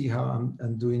 and you see how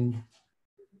I'm doing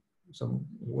some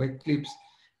wet clips,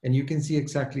 and you can see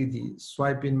exactly the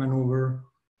swiping maneuver.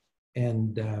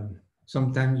 And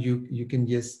sometimes you can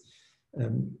just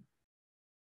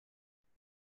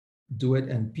do it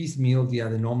and piecemeal the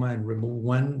adenoma and remove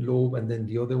one lobe and then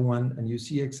the other one. And you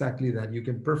see exactly that you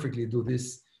can perfectly do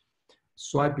this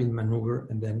swiping maneuver,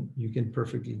 and then you can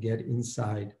perfectly get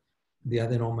inside the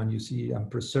adenoma. And you see I'm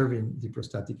preserving the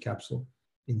prostatic capsule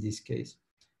in this case.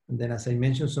 And then, as I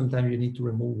mentioned, sometimes you need to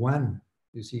remove one.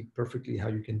 You see perfectly how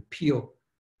you can peel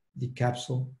the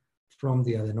capsule from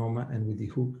the adenoma, and with the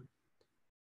hook,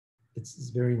 it's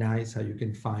very nice how you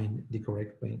can find the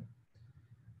correct plane.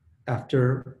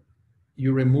 After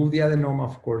you remove the adenoma,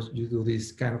 of course, you do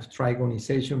this kind of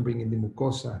trigonization, bringing the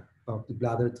mucosa of the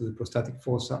bladder to the prostatic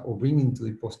fossa, or bringing to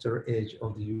the posterior edge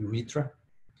of the urethra.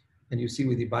 And you see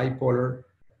with the bipolar,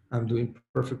 I'm doing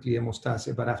perfectly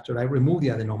hemostasis, but after I remove the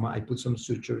adenoma, I put some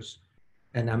sutures,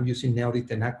 and I'm using now the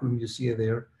tenaculum, you see it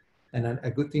there. And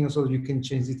a good thing also, you can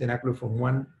change the tenaculum from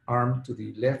one arm to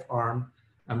the left arm.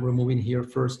 I'm removing here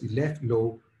first the left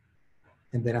lobe,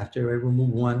 and then after I remove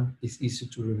one, it's easy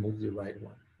to remove the right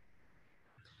one.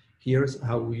 Here's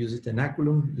how we use the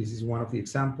tenaculum. This is one of the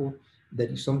examples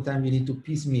that sometimes you need to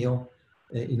piecemeal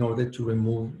in order to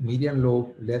remove median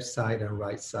lobe, left side, and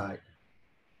right side.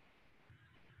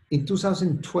 In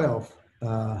 2012,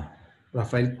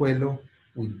 Rafael Coelho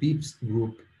with BIP's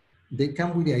group, they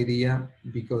come with the idea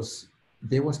because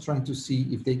they was trying to see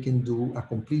if they can do a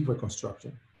complete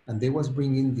reconstruction. And they was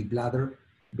bringing the bladder,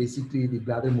 basically the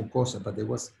bladder mucosa, but they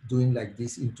was doing like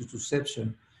this into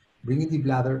intussusception, bringing the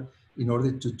bladder in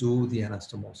order to do the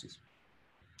anastomosis.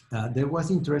 That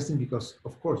was interesting because,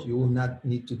 of course, you will not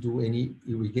need to do any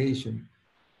irrigation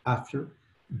after,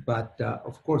 but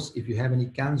of course, if you have any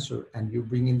cancer and you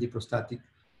bring in the prostatic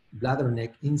bladder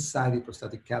neck inside the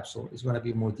prostatic capsule, it's going to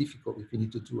be more difficult if you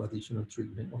need to do additional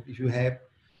treatment. Or if you have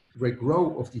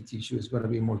regrowth of the tissue, it's going to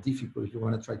be more difficult if you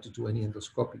want to try to do any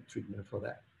endoscopic treatment for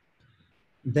that.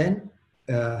 Then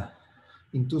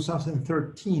in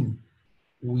 2013,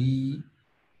 we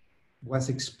was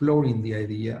exploring the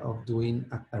idea of doing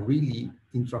a really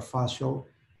intrafascial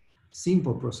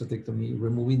simple prostatectomy,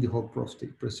 removing the whole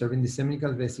prostate, preserving the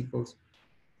seminical vesicles,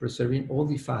 preserving all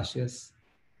the fascias,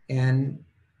 and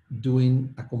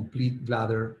doing a complete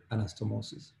bladder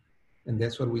anastomosis. And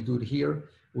that's what we do here.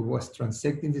 We was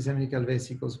transecting the seminical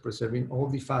vesicles, preserving all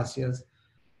the fascias,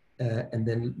 and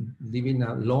then leaving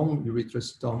a long urethral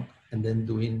stump, and then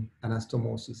doing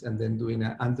anastomosis, and then doing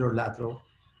an anterolateral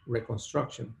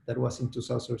reconstruction. That was in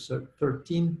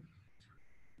 2013.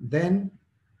 Then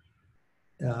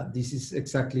this is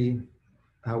exactly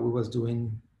how we was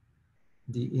doing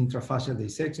the intrafascial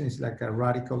dissection. It's like a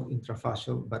radical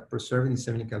intrafascial, but preserving the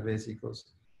seminical vesicles.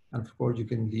 And of course, you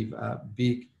can leave a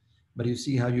big, but you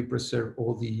see how you preserve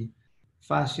all the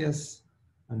fascias.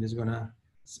 I'm just gonna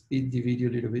speed the video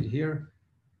a little bit here.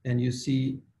 And you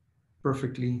see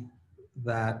perfectly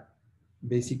that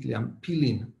basically I'm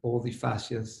peeling all the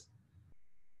fascias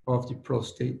of the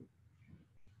prostate.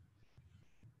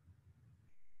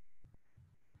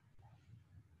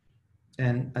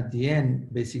 And at the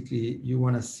end, basically, you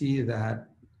want to see that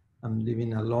I'm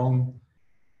leaving a long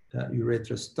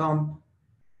urethral stump.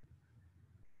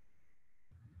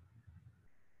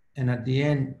 And at the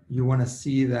end, you want to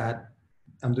see that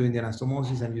I'm doing the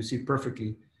anastomosis, and you see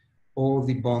perfectly all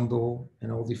the bundle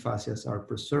and all the fascias are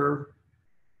preserved.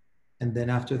 And then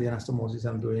after the anastomosis,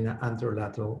 I'm doing an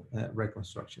anterolateral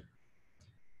reconstruction.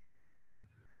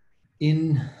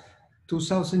 In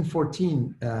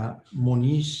 2014,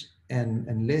 Monish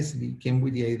and Leslie came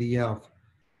with the idea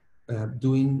of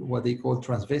doing what they call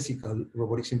transvesical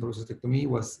robotic simple prostatectomy,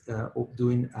 was of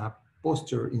doing a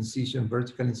posterior incision,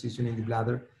 vertical incision in the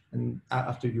bladder. And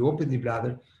after you open the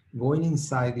bladder, going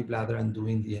inside the bladder and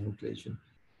doing the enucleation.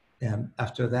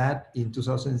 After that, in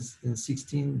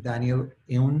 2016, Daniel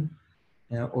Eun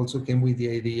also came with the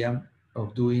idea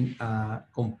of doing a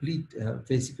complete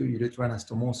vesical urethral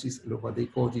anastomosis, what they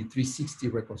call the 360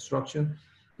 reconstruction.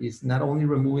 Is not only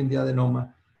removing the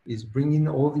adenoma, is bringing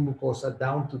all the mucosa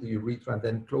down to the urethra and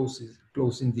then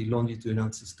closing the longitudinal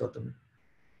cystotomy.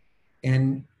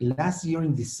 And last year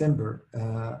in December,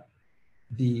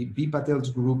 the B.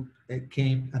 Patel's group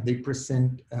came and they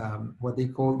present what they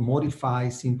call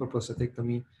modified simple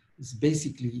prostatectomy. It's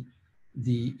basically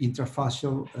the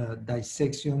intrafascial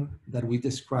dissection that we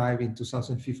described in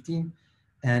 2015,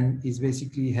 and is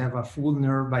basically have a full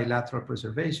nerve bilateral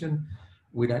preservation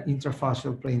with an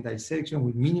intrafascial plane dissection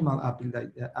with minimal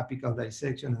apical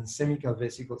dissection and semical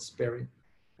vesicle sparing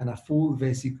and a full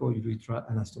vesicle urethra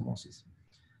anastomosis.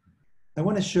 I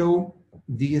want to show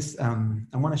these, I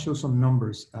want to show some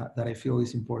numbers that I feel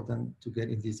is important to get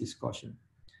in this discussion.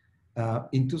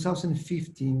 In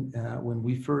 2015, when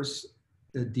we first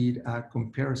did a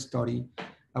compare study,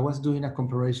 I was doing a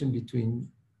comparison between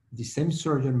the same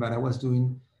surgeon, but I was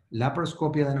doing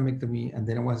laparoscopy adenomectomy, and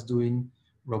then I was doing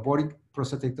robotic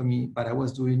prostatectomy, but I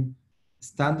was doing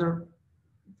standard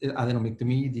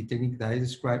adenomectomy, the technique that I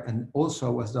described, and also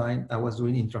I was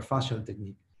doing intrafascial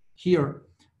technique. Here,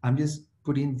 I'm just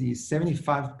putting the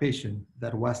 75 patient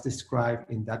that was described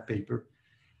in that paper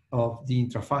of the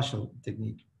intrafascial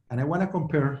technique. And I want to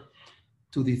compare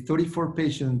to the 34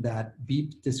 patients that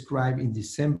BIP described in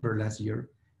December last year.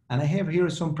 And I have here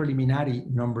some preliminary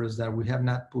numbers that we have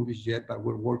not published yet, but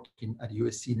we're working at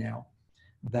USC now,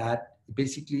 that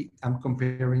basically I'm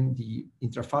comparing the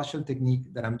intrafascial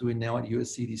technique that I'm doing now at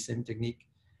USC, the same technique,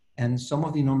 and some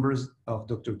of the numbers of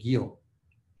Dr. Gill,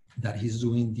 that he's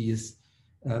doing this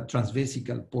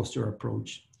transvesical posterior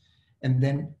approach. And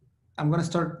then I'm going to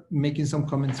start making some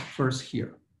comments first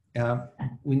here.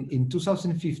 In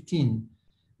 2015,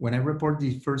 when I report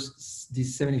these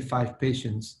 75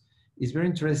 patients, it's very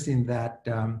interesting that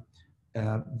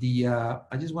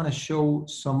I just want to show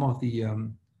some of the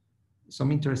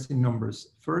some interesting numbers.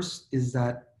 First is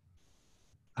that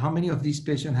how many of these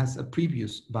patients has a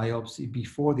previous biopsy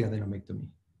before the adenomectomy?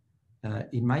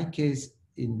 In my case,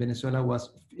 in Venezuela,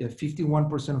 was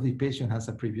 51% of the patient has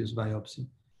a previous biopsy.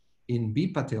 In B.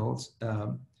 Patel's,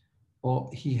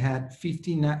 he had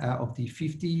 59%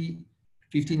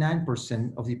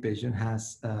 of the patient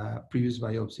has a previous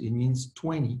biopsy. It means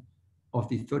 20 of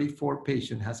the 34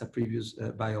 patient has a previous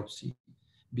biopsy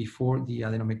before the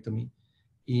adenomectomy.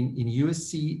 In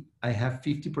USC, I have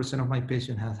 50% of my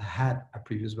patient has had a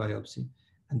previous biopsy.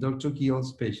 And Dr.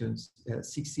 Gill's patients,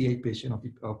 68%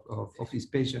 of his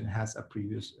patient has a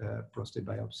previous prostate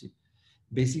biopsy.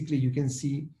 Basically, you can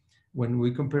see when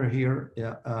we compare here,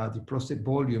 the prostate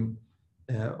volume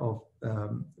of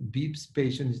BIP's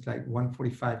patient is like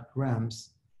 145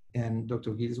 grams, and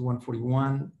Dr. Gill is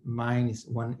 141, mine is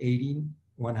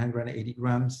 180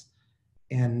 grams.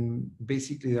 And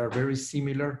basically, they are very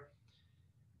similar.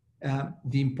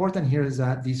 The important here is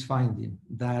that this finding,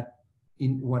 that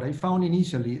in what I found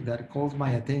initially that called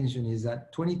my attention is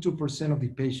that 22% of the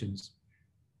patients,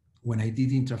 when I did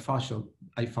intrafascial,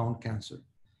 I found cancer.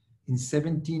 In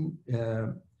 17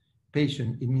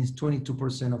 patients, it means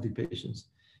 22% of the patients.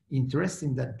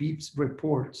 Interesting that BIPS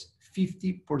reports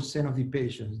 50% of the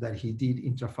patients that he did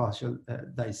intrafascial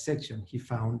dissection, he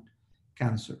found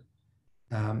cancer.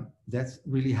 That's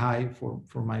really high for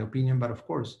my opinion, but of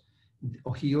course,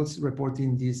 he also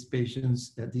reporting these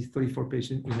patients, these 34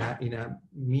 patients in a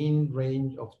mean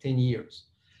range of 10 years.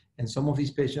 And some of these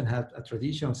patients had a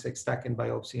traditional sextacan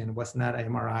biopsy and was not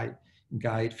MRI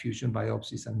guide fusion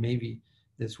biopsies. And maybe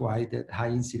that's why that high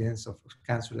incidence of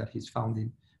cancer that he's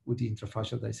found with the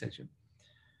intrafascial dissection.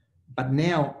 But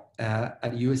now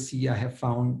at USC, I have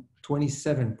found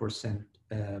 27%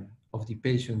 of the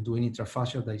patients doing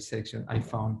intrafascial dissection, I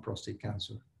found prostate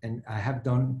cancer. And I have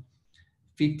done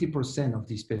 50% of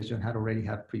these patients had already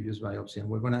had previous biopsy, and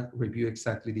we're going to review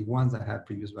exactly the ones that had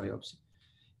previous biopsy.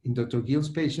 In Dr. Gill's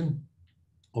patient,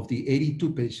 of the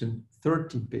 82 patients,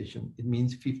 13 patients, it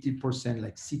means 50%,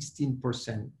 like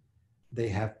 16%, they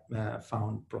have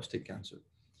found prostate cancer.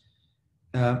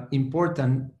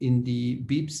 Important, in the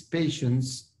BIPS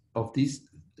patients, of these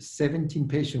 17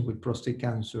 patients with prostate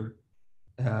cancer,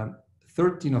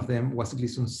 13 of them was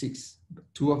Gleason 6.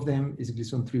 2 of them is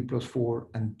Gleason 3+4,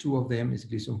 and 2 of them is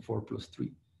Gleason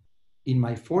 4+3. In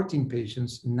my 14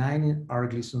 patients, 9 are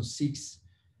Gleason 6,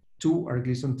 2 are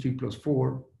Gleason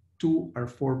 3+4, 2 are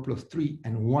 4+3,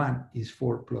 and 1 is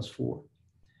 4+4.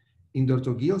 In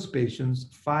Dr. Gill's patients,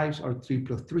 5 are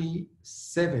 3+3,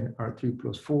 7 are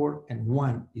 3+4, and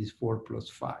 1 is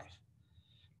 4+5.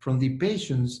 From the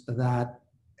patients that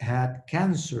had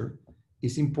cancer,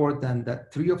 it's important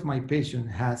that 3 of my patients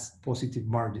has positive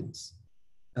margins.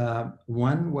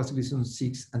 1 was Gleason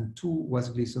 6 and 2 was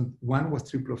Gleason, 1 was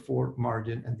 3+4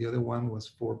 margin and the other one was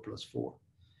 4+4.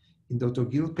 In Dr.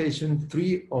 Gill patient,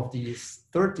 3 of these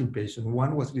 13 patients,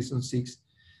 1 was Gleason 6,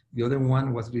 the other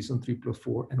one was Gleason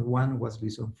 3+4, and 1 was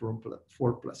Gleason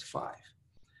 4+5.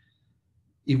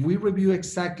 If we review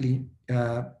exactly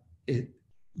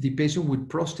the patient with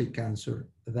prostate cancer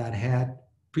that had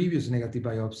previous negative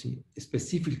biopsy,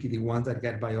 specifically the ones that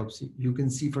got biopsy, you can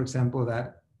see, for example,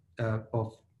 that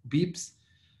of BIPS,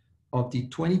 Of the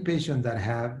 20 patients that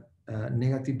have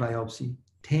negative biopsy,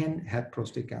 10 had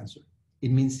prostate cancer.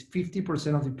 It means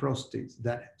 50% of the prostates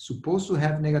that supposed to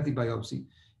have negative biopsy,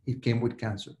 it came with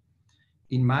cancer.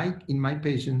 In my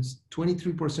patients,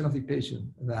 23% of the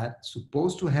patients that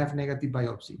supposed to have negative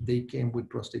biopsy, they came with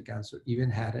prostate cancer, even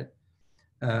had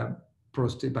a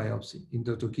prostate biopsy. In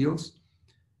Dr. Gill's,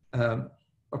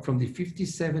 from the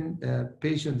 57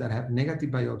 patients that have negative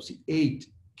biopsy, 8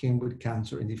 came with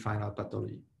cancer in the final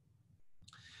pathology.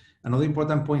 Another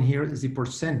important point here is the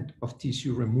percent of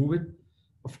tissue removed.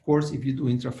 Of course, if you do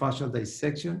intrafascial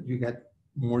dissection, you get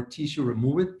more tissue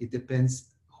removed. It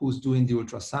depends who's doing the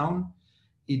ultrasound.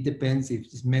 It depends if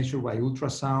it's measured by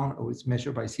ultrasound or it's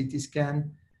measured by CT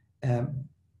scan.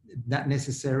 Not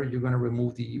necessarily you're going to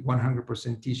remove the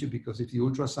 100% tissue, because if the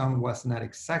ultrasound was not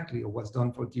exactly or was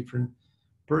done for different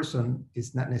person,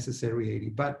 it's not necessarily 80.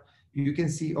 But you can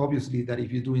see obviously that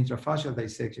if you do intrafascial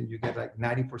dissection, you get like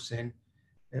 90%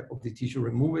 of the tissue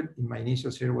removed. In my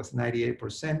initial series was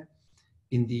 98%.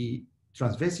 In the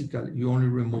transvesical, you only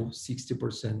remove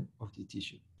 60% of the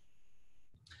tissue.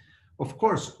 Of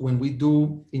course, when we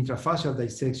do intrafascial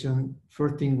dissection,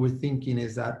 first thing we're thinking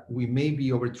is that we may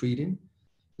be overtreating,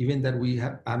 even that we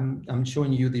have, I'm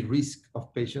showing you the risk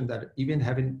of patients that even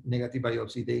having negative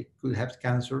biopsy, they could have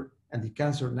cancer, and the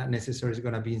cancer not necessarily is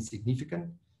going to be insignificant.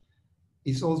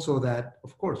 It's also that,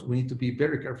 of course, we need to be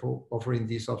very careful offering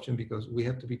this option, because we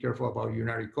have to be careful about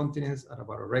urinary continence and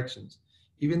about erections.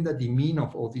 Even that the mean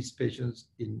of all these patients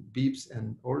in BIPs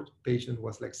and or patient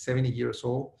was like 70 years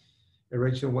old.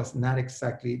 Erection was not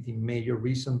exactly the major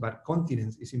reason, but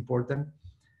continence is important.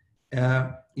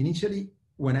 Initially,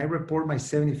 when I report my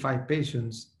 75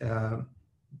 patients, of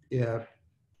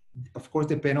course,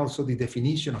 depend also the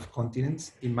definition of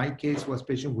continence. In my case, was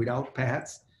patient without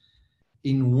pads.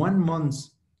 In 1 month,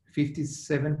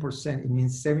 57%, it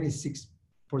means 76%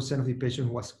 of the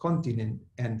patient was continent,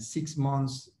 and 6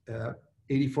 months,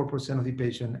 84% of the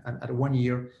patient, and at 1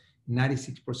 year,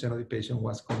 96% of the patient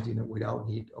was continent without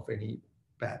need of any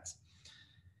pads.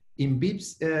 In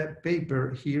Bibb's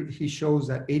paper here, he shows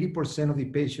that 80% of the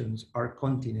patients are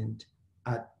continent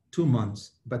at 2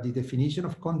 months, but the definition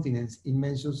of continence, it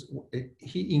mentions,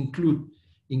 he include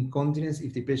incontinence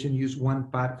if the patient use 1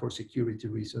 pad for security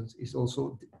reasons, is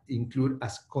also included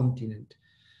as continent.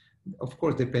 Of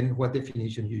course, depending what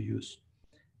definition you use.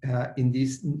 In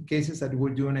these cases that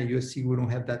we're doing at USC, we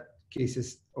don't have that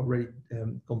cases already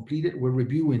completed. We're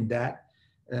reviewing that.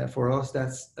 For us,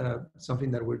 that's something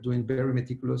that we're doing very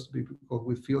meticulous, because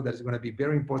we feel that it's going to be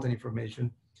very important information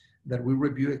that we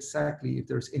review exactly if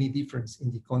there's any difference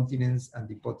in the continence and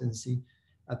the potency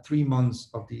at 3 months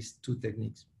of these 2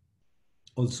 techniques.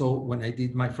 Also, when I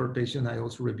did my first patient, I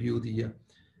also reviewed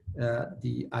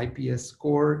the IPS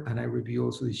score, and I review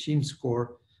also the SHIM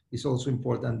score. It's also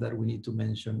important that we need to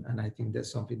mention, and I think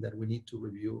that's something that we need to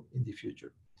review in the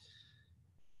future.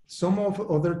 Some of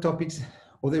other topics,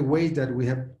 other ways that we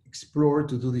have explored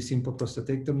to do the simple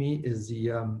prostatectomy is the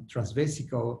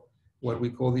transvesical, what we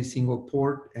call the single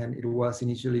port, and it was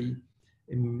initially,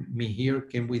 Mihir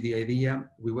came with the idea.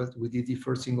 We did the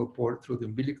first single port through the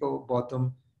umbilical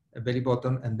bottom, belly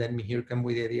button, and then Mihir came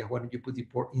with the idea, why don't you put the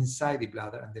port inside the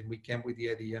bladder? And then we came with the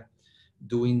idea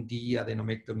doing the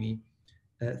adenomectomy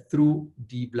through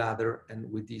the bladder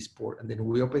and with this port. And then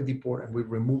we open the port and we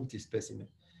remove the specimen.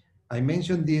 I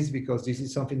mentioned this because this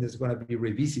is something that's going to be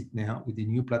revisited now with the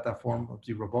new platform of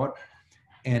the robot.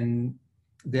 And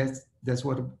that's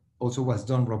what also was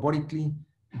done robotically,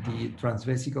 the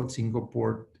transvesical single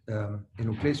port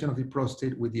enucleation of the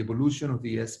prostate with the evolution of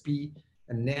the SP,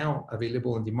 and now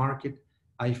available on the market.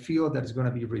 I feel that it's going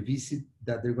to be revisited,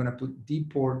 that they're going to put the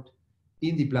port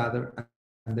in the bladder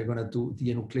and they're going to do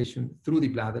the enucleation through the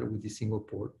bladder with the single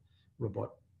port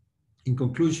robot. In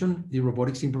conclusion, the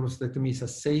robotic simple prostatectomy is a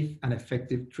safe and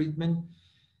effective treatment.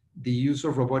 The use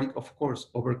of robotic, of course,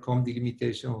 overcome the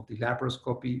limitation of the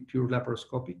laparoscopy, pure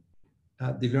laparoscopy.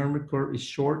 The learning curve is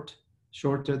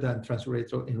shorter than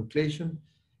transurethral enucleation,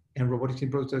 and robotic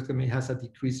simple prostatectomy has a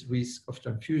decreased risk of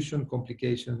transfusion,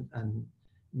 complication, and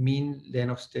mean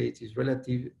length of stay is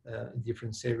relative in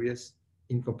different areas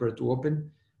in compared to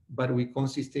open, but we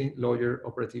consistently lower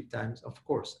operative times, of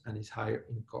course, and it's higher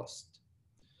in cost.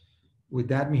 With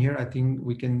that, Mihir, I think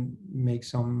we can make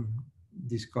some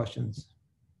discussions.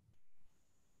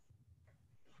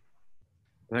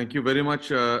 Thank you very much,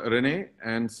 Rene.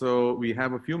 And so we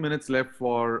have a few minutes left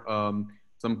for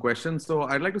some questions. So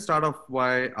I'd like to start off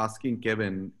by asking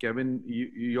Kevin. Kevin,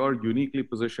 you're uniquely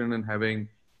positioned in having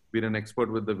been an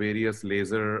expert with the various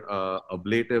laser,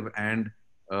 ablative and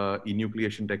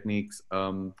enucleation techniques,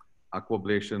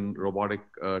 aquablation, robotic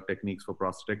techniques for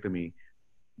prostatectomy.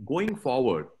 Going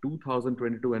forward,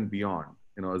 2022 and beyond,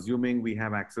 assuming we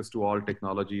have access to all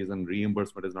technologies and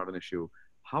reimbursement is not an issue,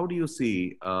 how do you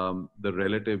see the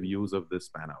relative use of this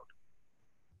pan out?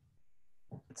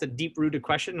 It's a deep-rooted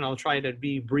question, and I'll try to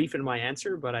be brief in my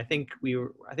answer. But I think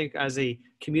as a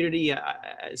community,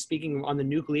 speaking on the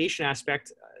nucleation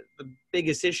aspect, the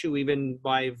biggest issue, even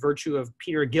by virtue of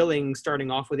Peter Gilling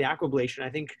starting off with the aquablation, I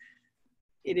think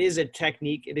it is a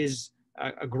technique. It is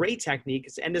a great technique.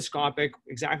 It's endoscopic,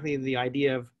 exactly the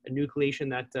idea of enucleation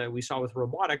that we saw with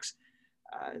robotics.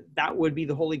 That would be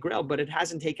the holy grail, but it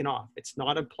hasn't taken off. It's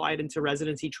not applied into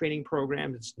residency training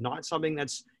programs. It's not something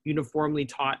that's uniformly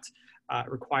taught. It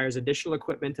requires additional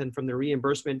equipment, and from the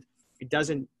reimbursement, it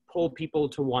doesn't pull people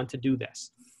to want to do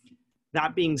this.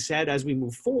 That being said, as we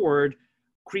move forward,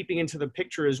 creeping into the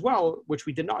picture as well, which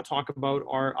we did not talk about,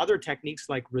 are other techniques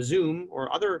like Resume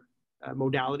or other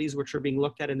modalities which are being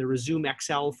looked at in the Resume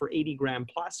XL for 80 gram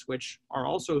plus, which are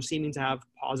also seeming to have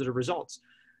positive results.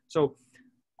 So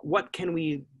what can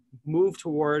we move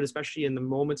toward, especially in the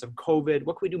moments of COVID?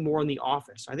 What can we do more in the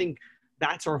office? I think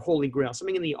that's our holy grail.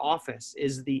 Something in the office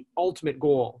is the ultimate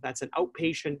goal. That's an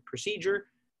outpatient procedure.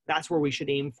 That's where we should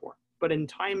aim for. But in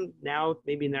time now,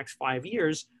 maybe in the next 5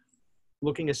 years,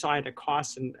 looking aside at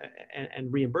costs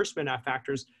and reimbursement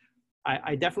factors,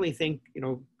 I definitely think,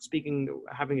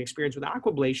 having experience with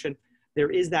aquablation, there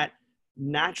is that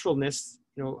naturalness,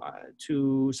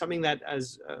 to something that,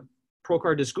 as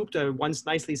Prokar Dasgupta once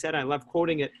nicely said, I love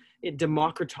quoting it, it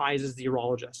democratizes the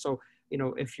urologist. So,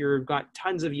 if you've got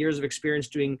tons of years of experience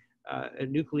doing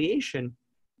enucleation,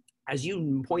 as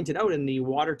you pointed out in the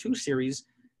Water 2 series,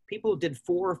 people did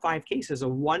 4 or 5 cases, a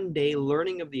one-day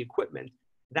learning of the equipment.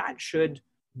 That should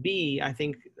be, I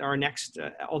think, our next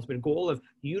ultimate goal of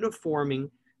uniforming.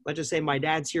 Let's just say my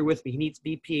dad's here with me. He needs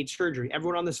BPH surgery.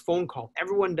 Everyone on this phone call,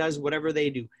 everyone does whatever they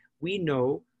do. We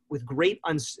know with great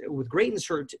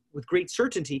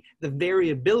certainty, the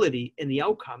variability in the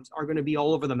outcomes are going to be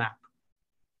all over the map.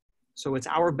 So it's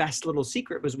our best little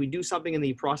secret, because we do something in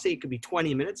the prostate. It could be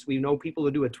 20 minutes. We know people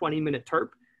who do a 20-minute TURP.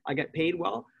 I get paid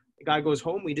well. The guy goes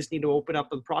home. We just need to open up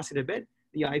the prostate a bit.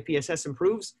 The IPSS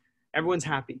improves. Everyone's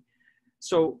happy.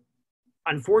 So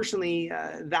unfortunately,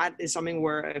 that is something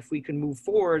where if we can move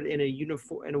forward in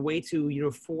a way to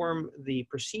uniform the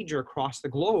procedure across the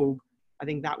globe, I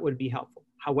think that would be helpful.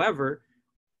 However,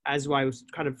 as I was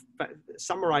kind of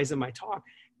summarizing my talk,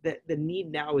 that the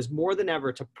need now is more than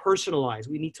ever to personalize.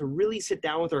 We need to really sit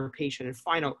down with our patient and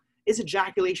find out, is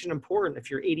ejaculation important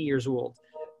if you're 80 years old?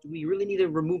 Do we really need to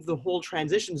remove the whole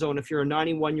transition zone if you're a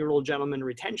 91-year-old gentleman in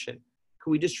retention?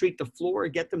 Could we just treat the floor,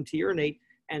 get them to urinate,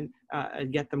 and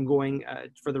get them going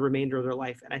for the remainder of their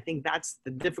life? And I think that's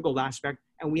the difficult aspect,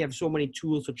 and we have so many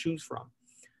tools to choose from.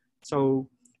 So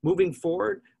moving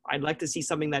forward, I'd like to see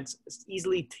something that's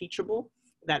easily teachable,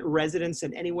 that residents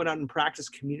and anyone out in practice,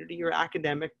 community or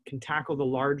academic, can tackle the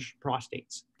large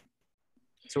prostates.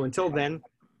 So until then,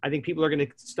 I think people are going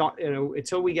to stop,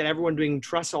 until we get everyone doing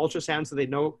truss ultrasound so they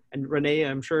know. And Rene,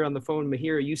 I'm sure on the phone,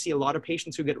 Mihir, you see a lot of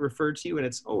patients who get referred to you and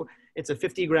it's a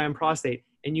 50-gram prostate.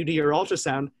 And you do your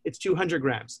ultrasound, it's 200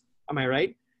 grams. Am I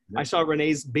right? Yeah. I saw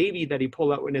Rene's baby that he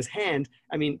pulled out in his hand.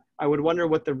 I mean, I would wonder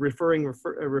what the referring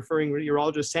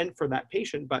urologist sent for that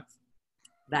patient, but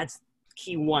that's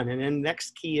key one. And then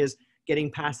next key is getting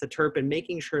past the TURP and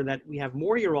making sure that we have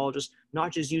more urologists,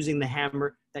 not just using the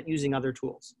hammer, that using other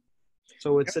tools.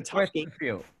 So it's a tough game.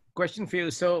 Question for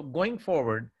you. So going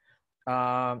forward,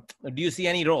 do you see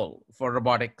any role for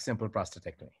robotic simple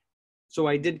prostatectomy? So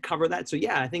I did cover that. So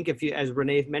yeah, I think if you, as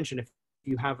Rene mentioned, if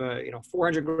you have a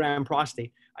 400-gram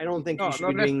prostate, I don't think you should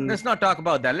be doing... Let's not talk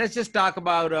about that. Let's just talk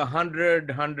about 100,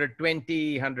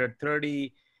 120,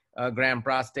 130 gram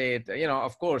prostate.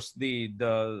 Of course, the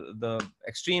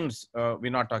extremes, we're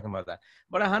not talking about that.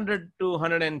 But 100 to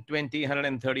 120,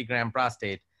 130 gram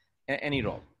prostate, any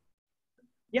role?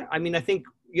 Yeah, I mean, I think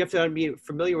you have to be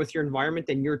familiar with your environment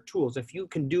and your tools. If you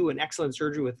can do an excellent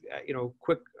surgery with,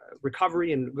 quick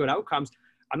recovery and good outcomes,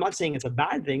 I'm not saying it's a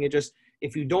bad thing. It just,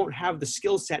 if you don't have the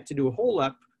skill set to do a hole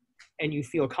up and you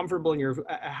feel comfortable and you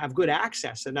have good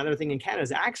access, another thing in Canada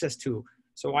is access to.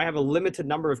 So I have a limited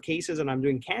number of cases and I'm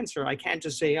doing cancer. I can't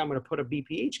just say I'm going to put a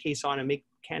BPH case on and make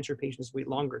cancer patients wait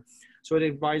longer. So it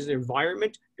advises the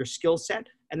environment, your skill set,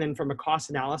 and then from a cost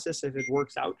analysis, if it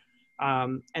works out,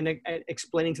 and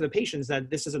explaining to the patients that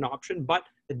this is an option, but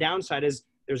the downside is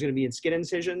there's going to be skin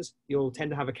incisions. You'll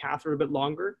tend to have a catheter a bit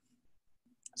longer.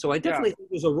 So I definitely think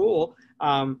there's a role.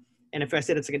 And if I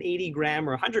said it's like an 80 gram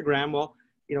or 100 gram, well,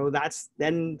 that's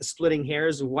then the splitting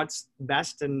hairs of what's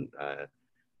best. And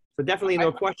so definitely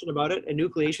no question about it.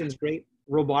 Enucleation is great.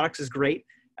 Robotics is great.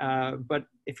 But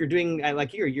if you're doing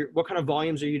like what kind of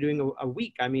volumes are you doing a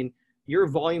week? I mean, your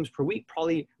volumes per week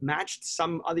probably matched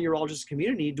some other urologist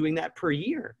community doing that per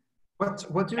year.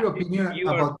 What's your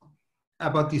opinion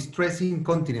about the stress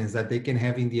incontinence that they can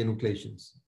have in the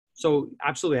enucleations? So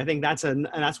absolutely, I think and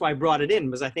that's why I brought it in,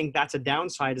 because I think that's a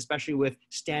downside, especially with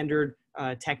standard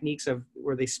techniques of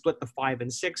where they split the 5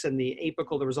 and 6 and the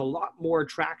apical. There was a lot more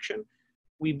traction.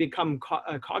 We become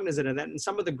cognizant of that, and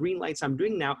some of the green lights I'm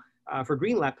doing now for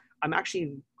green lap, I'm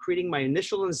actually creating my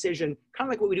initial incision, kind of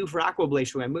like what we do for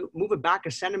aquablation. I move it back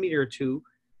a centimeter or two,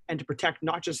 and to protect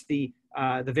not just the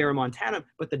vera montana,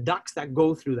 but the ducts that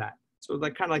go through that. So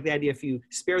like kind of like the idea, if you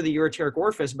spare the ureteric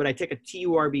orifice, but I take a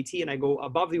TURBT and I go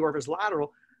above the orifice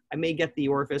lateral, I may get the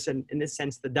orifice and in this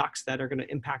sense, the ducts that are going to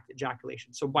impact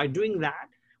ejaculation. So by doing that,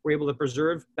 we're able to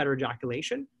preserve better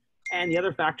ejaculation. And the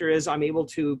other factor is I'm able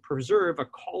to preserve a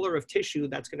collar of tissue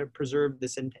that's going to preserve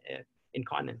this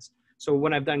incontinence. So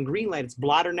when I've done green light, it's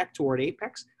bladder neck toward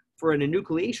apex. For an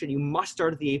enucleation, you must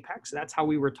start at the apex. That's how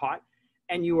we were taught.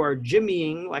 And you are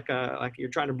jimmying like you're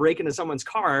trying to break into someone's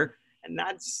car. And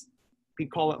that's, we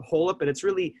call it hole up, but it's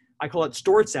really, I call it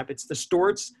Stortzep. It's the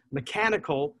Stortz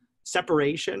mechanical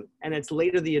separation, and it's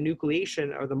later the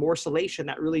enucleation or the morcellation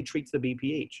that really treats the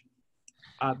BPH.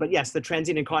 But yes, the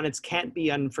transient incontinence can't be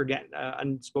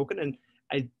unspoken. And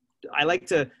I like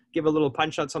to give a little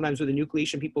punch out sometimes with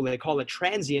enucleation people. They call it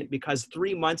transient because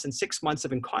 3 months and 6 months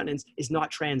of incontinence is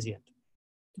not transient.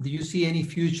 Do you see any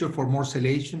future for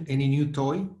morcellation? Any new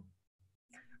toy?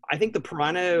 I think the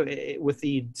Piranha with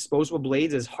the disposable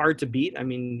blades is hard to beat. I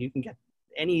mean, you can get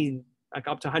any, like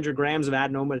up to 100 grams of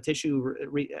adenoma tissue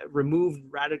removed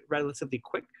relatively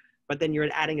quick, but then you're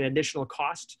adding an additional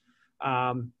cost,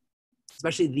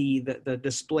 especially the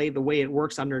display, the way it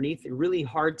works underneath. It's really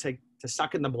hard to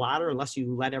suck in the bladder unless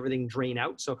you let everything drain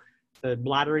out. So the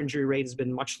bladder injury rate has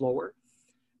been much lower.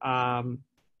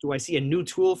 Do I see a new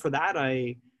tool for that?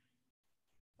 I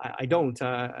don't.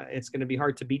 It's going to be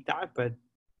hard to beat that, but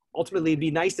ultimately it'd be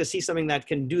nice to see something that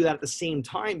can do that at the same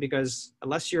time, because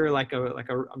unless you're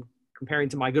I'm comparing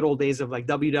to my good old days of like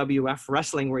WWF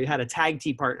wrestling where you had a tag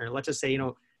team partner. Let's just say,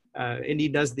 Indy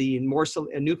does the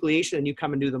enucleation and you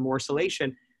come and do the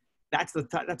morcellation. That's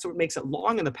what makes it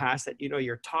long in the past, that,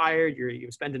 you're tired,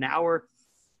 you spend an hour.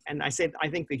 And I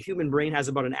think the human brain has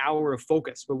about an hour of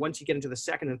focus, but once you get into the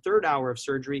second and third hour of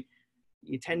surgery,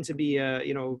 you tend to be,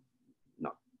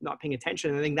 not paying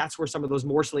attention. And I think that's where some of those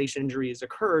morcellation injuries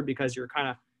occur, because you're kind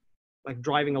of like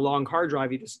driving a long car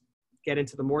drive. You just get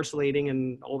into the morcellating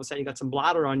and all of a sudden you got some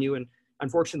bladder on you. And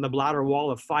unfortunately, the bladder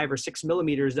wall of 5 or 6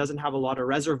 millimeters doesn't have a lot of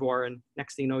reservoir. And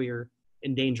next thing you know, you're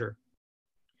in danger.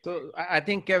 So I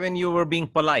think, Kevin, you were being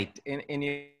polite in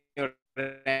your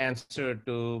answer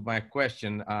to my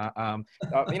question. There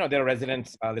are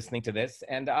residents listening to this.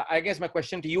 And I guess my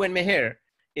question to you and Mihir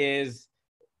is,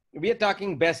 we are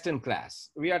talking best in class.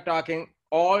 We are talking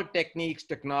all techniques,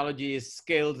 technologies,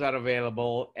 skills are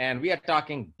available, and we are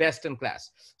talking best in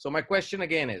class. So my question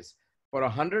again is, for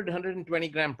 120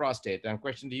 gram prostate, and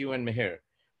question to you and Mihir,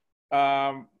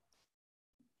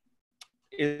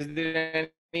 is there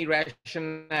any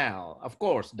rationale? Of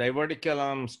course,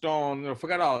 diverticulum, stone,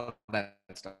 forget all that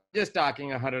stuff. Just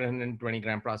talking 120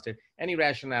 gram prostate, any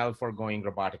rationale for going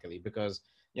robotically? Because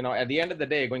at the end of the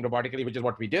day, going robotically, which is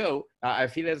what we do, I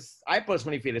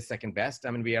personally feel is second best.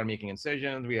 I mean, we are making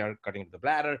incisions, we are cutting the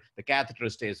bladder, the catheter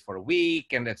stays for a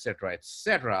week, and et cetera,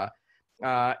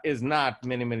 is not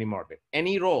minimally morbid.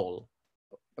 Any role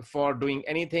for doing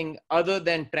anything other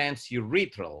than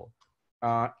transurethral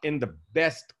in the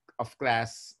best of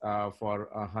class for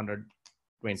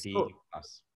 120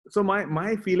 plus? So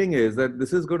my feeling is that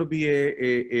this is going to be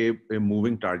a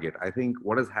moving target. I think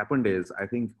what has happened is, I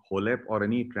think HoLEP or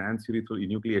any transurethral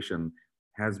enucleation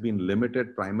has been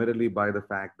limited primarily by the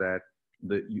fact that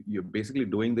you're basically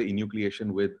doing the enucleation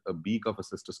with a beak of a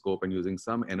cystoscope and using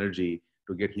some energy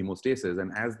to get hemostasis.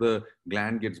 And as the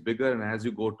gland gets bigger and as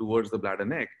you go towards the bladder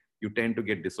neck, you tend to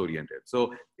get disoriented.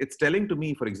 So it's telling to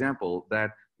me, for example,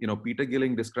 that Peter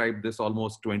Gilling described this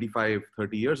almost 25,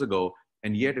 30 years ago.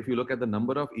 And yet, if you look at the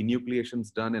number of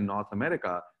enucleations done in North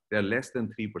America, they're less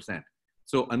than 3%.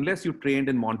 So unless you trained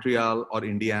in Montreal or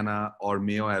Indiana or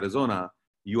Mayo, Arizona,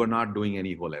 you are not doing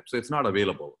any HoLEP. So it's not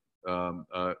available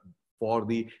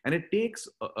and it takes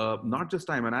not just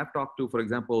time. And I've talked to, for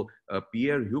example,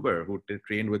 Pierre Huber, who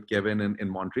trained with Kevin in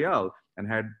Montreal and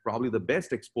had probably the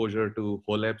best exposure to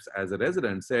HoLEPs as a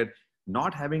resident, said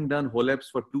not having done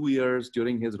HoLEPs for 2 years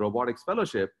during his robotics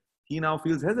fellowship, he now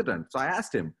feels hesitant. So I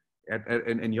asked him,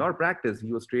 in your practice,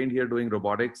 he was trained here doing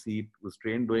robotics. He was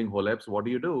trained doing HoLEPs. What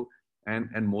do you do? And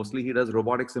mostly he does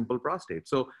robotic simple prostate.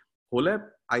 So HOLEP,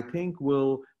 I think,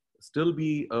 will still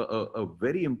be a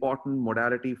very important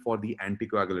modality for the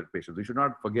anticoagulant patients. We should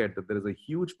not forget that there is a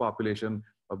huge population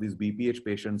of these BPH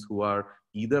patients who are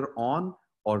either on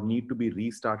or need to be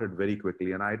restarted very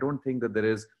quickly. And I don't think that there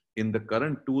is, in the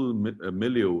current tool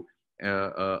milieu,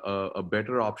 a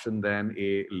better option than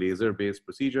a laser-based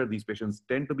procedure. These patients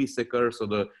tend to be sicker, so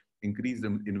the increased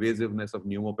invasiveness of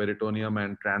pneumoperitoneum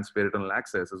and transperitoneal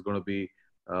access is going to be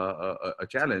a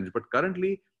challenge. But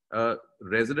currently,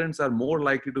 residents are more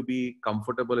likely to be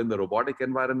comfortable in the robotic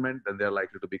environment than they're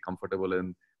likely to be comfortable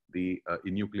in the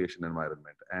enucleation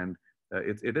environment. And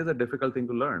it is a difficult thing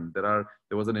to learn. There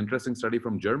was an interesting study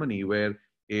from Germany where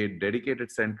a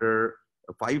dedicated center,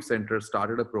 5 centers,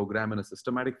 started a program in a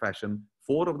systematic fashion.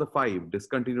 4 of the 5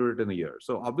 discontinued it in a year.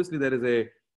 So obviously there is a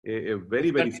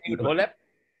very, very steep HOLEP,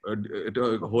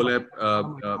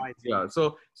 yeah.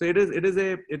 So it is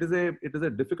a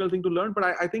difficult thing to learn. But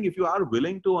I think if you are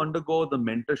willing to undergo the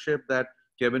mentorship that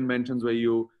Kevin mentions, where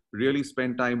you really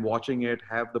spend time watching it,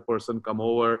 have the person come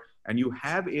over, and you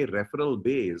have a referral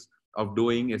base of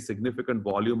doing a significant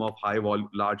volume of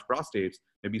large prostates,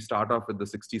 maybe start off with the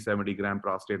 60-70 gram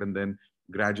prostate and then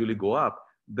gradually go up,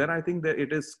 then I think that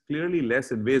it is clearly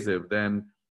less invasive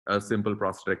than a simple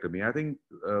prostatectomy. I think,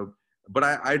 but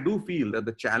I do feel that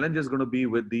the challenge is going to be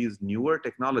with these newer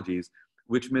technologies,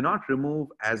 which may not remove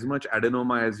as much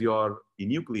adenoma as your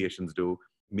enucleations do.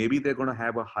 Maybe they're going to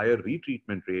have a higher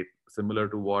retreatment rate, similar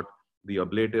to what the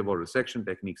ablative or resection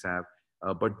techniques have,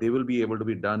 but they will be able to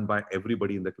be done by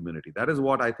everybody in the community. That is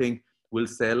what I think will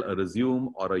sell a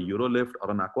Resume or a Urolift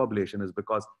or an aquablation, is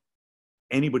because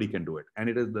anybody can do it. And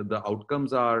it is the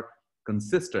outcomes are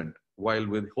consistent. While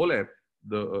with HOLEP,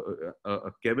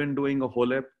 Kevin doing a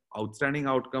HOLEP, outstanding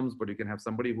outcomes, but you can have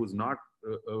somebody who's not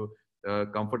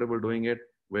comfortable doing it,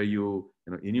 where you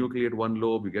enucleate one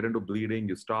lobe, you get into bleeding,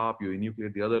 you stop, you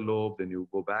enucleate the other lobe, then you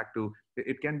go back to,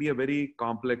 it can be a very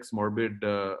complex, morbid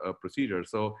procedure.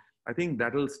 So I think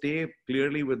that will stay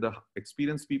clearly with the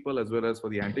experienced people as well as for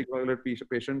the anticoagulant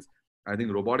patients. I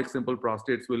think robotic simple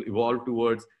prostates will evolve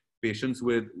towards patients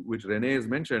with, which Rene has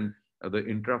mentioned, the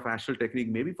intrafascial technique,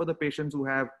 maybe for the patients who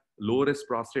have low risk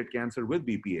prostate cancer with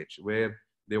BPH, where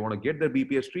they want to get their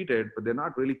BPH treated, but they're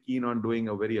not really keen on doing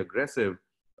a very aggressive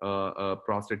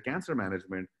prostate cancer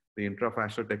management. The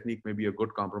intrafascial technique may be a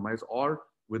good compromise, or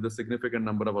with a significant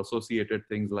number of associated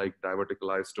things like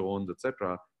diverticalized stones,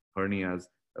 etc., hernias,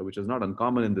 which is not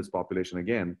uncommon in this population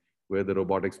again, where the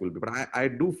robotics will be. But I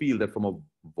do feel that from a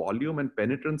volume and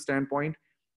penetrance standpoint,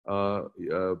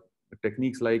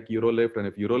 techniques like Urolift, and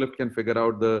if Urolift can figure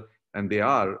out the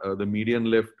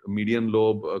median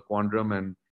lobe quadrum,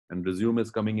 and Resume is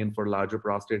coming in for larger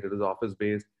prostate, it is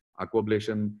office-based.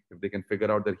 Aquablation, if they can figure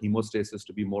out their hemostasis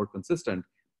to be more consistent,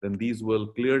 then these will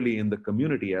clearly in the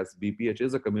community, as BPH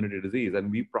is a community disease, and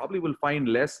we probably will find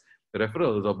less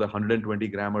referrals of the 120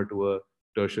 grammer to a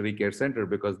tertiary care center,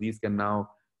 because these can now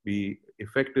be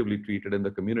effectively treated in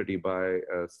the community by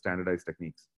standardized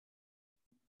techniques.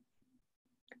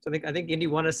 So I think Indy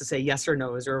wanted us to say yes or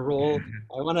no. Is there a role?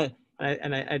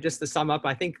 I just to sum up,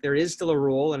 I think there is still a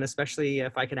role, and especially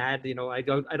if I can add,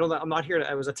 I'm not here.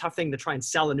 It was a tough thing to try and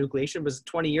sell enucleation. It was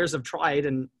 20 years of tried,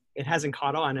 and it hasn't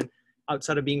caught on. And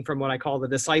outside of being from what I call the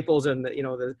disciples and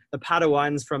the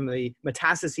Padawans from the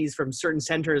metastases from certain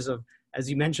centers of, as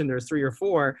you mentioned, there's 3 or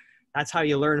 4. That's how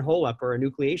you learn HOLEP or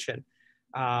enucleation.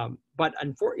 But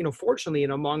fortunately,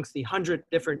 amongst the 100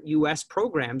 different US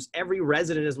programs, every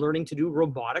resident is learning to do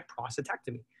robotic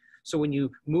prostatectomy. So when you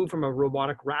move from a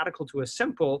robotic radical to a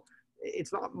simple,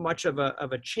 it's not much of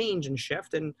a change and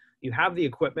shift, and you have the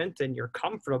equipment and you're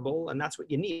comfortable, and that's what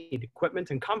you need,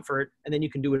 equipment and comfort, and then you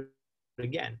can do it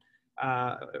again,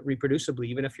 reproducibly,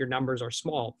 even if your numbers are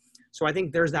small. So I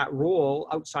think there's that role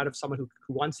outside of someone who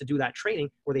wants to do that training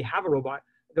where they have a robot,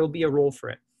 there'll be a role for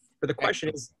it. But the question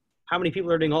is, how many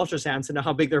people are doing ultrasounds to know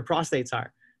how big their prostates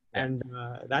are? And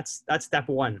that's step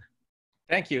 1.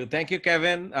 Thank you,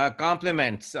 Kevin.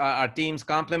 Compliments, our team's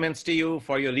compliments to you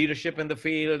for your leadership in the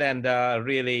field, and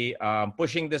really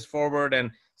pushing this forward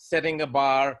and setting a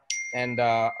bar. And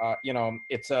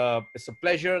it's a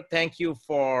pleasure. Thank you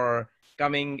for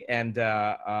coming and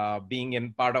being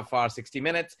in part of our 60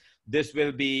 Minutes. This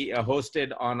will be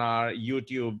hosted on our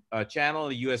YouTube channel,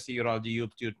 USC Urology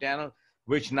YouTube channel,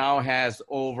 which now has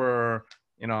over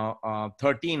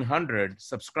 1,300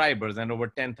 subscribers and over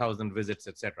 10,000 visits,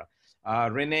 etc.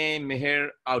 Rene, Mihir,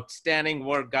 outstanding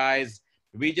work, guys.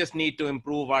 We just need to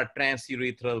improve our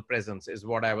transurethral presence is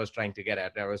what I was trying to get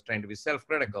at. I was trying to be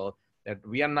self-critical that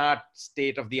we are not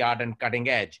state-of-the-art and cutting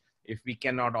edge if we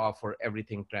cannot offer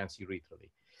everything transurethral.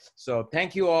 So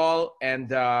thank you all,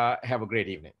 and have a great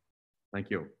evening. Thank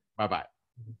you. Bye-bye.